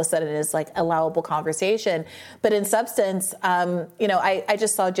mention. Now all of a sudden it is like allowable conversation. But in substance, I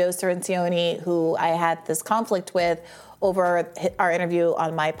just saw Joe Cirincione, who I had this conflict with over our interview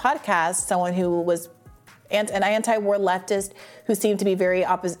on my podcast, someone who was an anti-war leftist who seemed to be very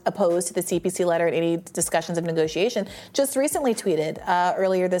opposed to the CPC letter and any discussions of negotiation, just recently tweeted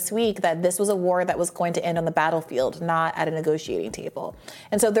earlier this week that this was a war that was going to end on the battlefield, not at a negotiating table.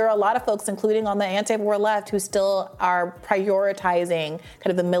 And so there are a lot of folks, including on the anti-war left, who still are prioritizing kind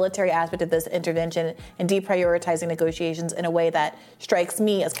of the military aspect of this intervention and deprioritizing negotiations in a way that strikes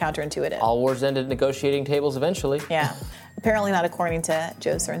me as counterintuitive. All wars end at negotiating tables eventually. Yeah. Apparently not according to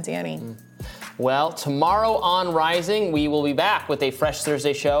Joe Cirincione. Well, tomorrow on Rising, we will be back with a fresh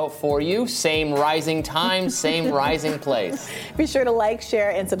Thursday show for you. Same rising time, same rising place. Be sure to like, share,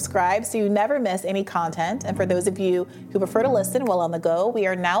 and subscribe so you never miss any content. And for those of you who prefer to listen while on the go, we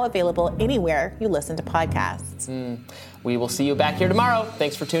are now available anywhere you listen to podcasts. We will see you back here tomorrow.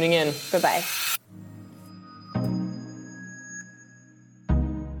 Thanks for tuning in. Bye-bye.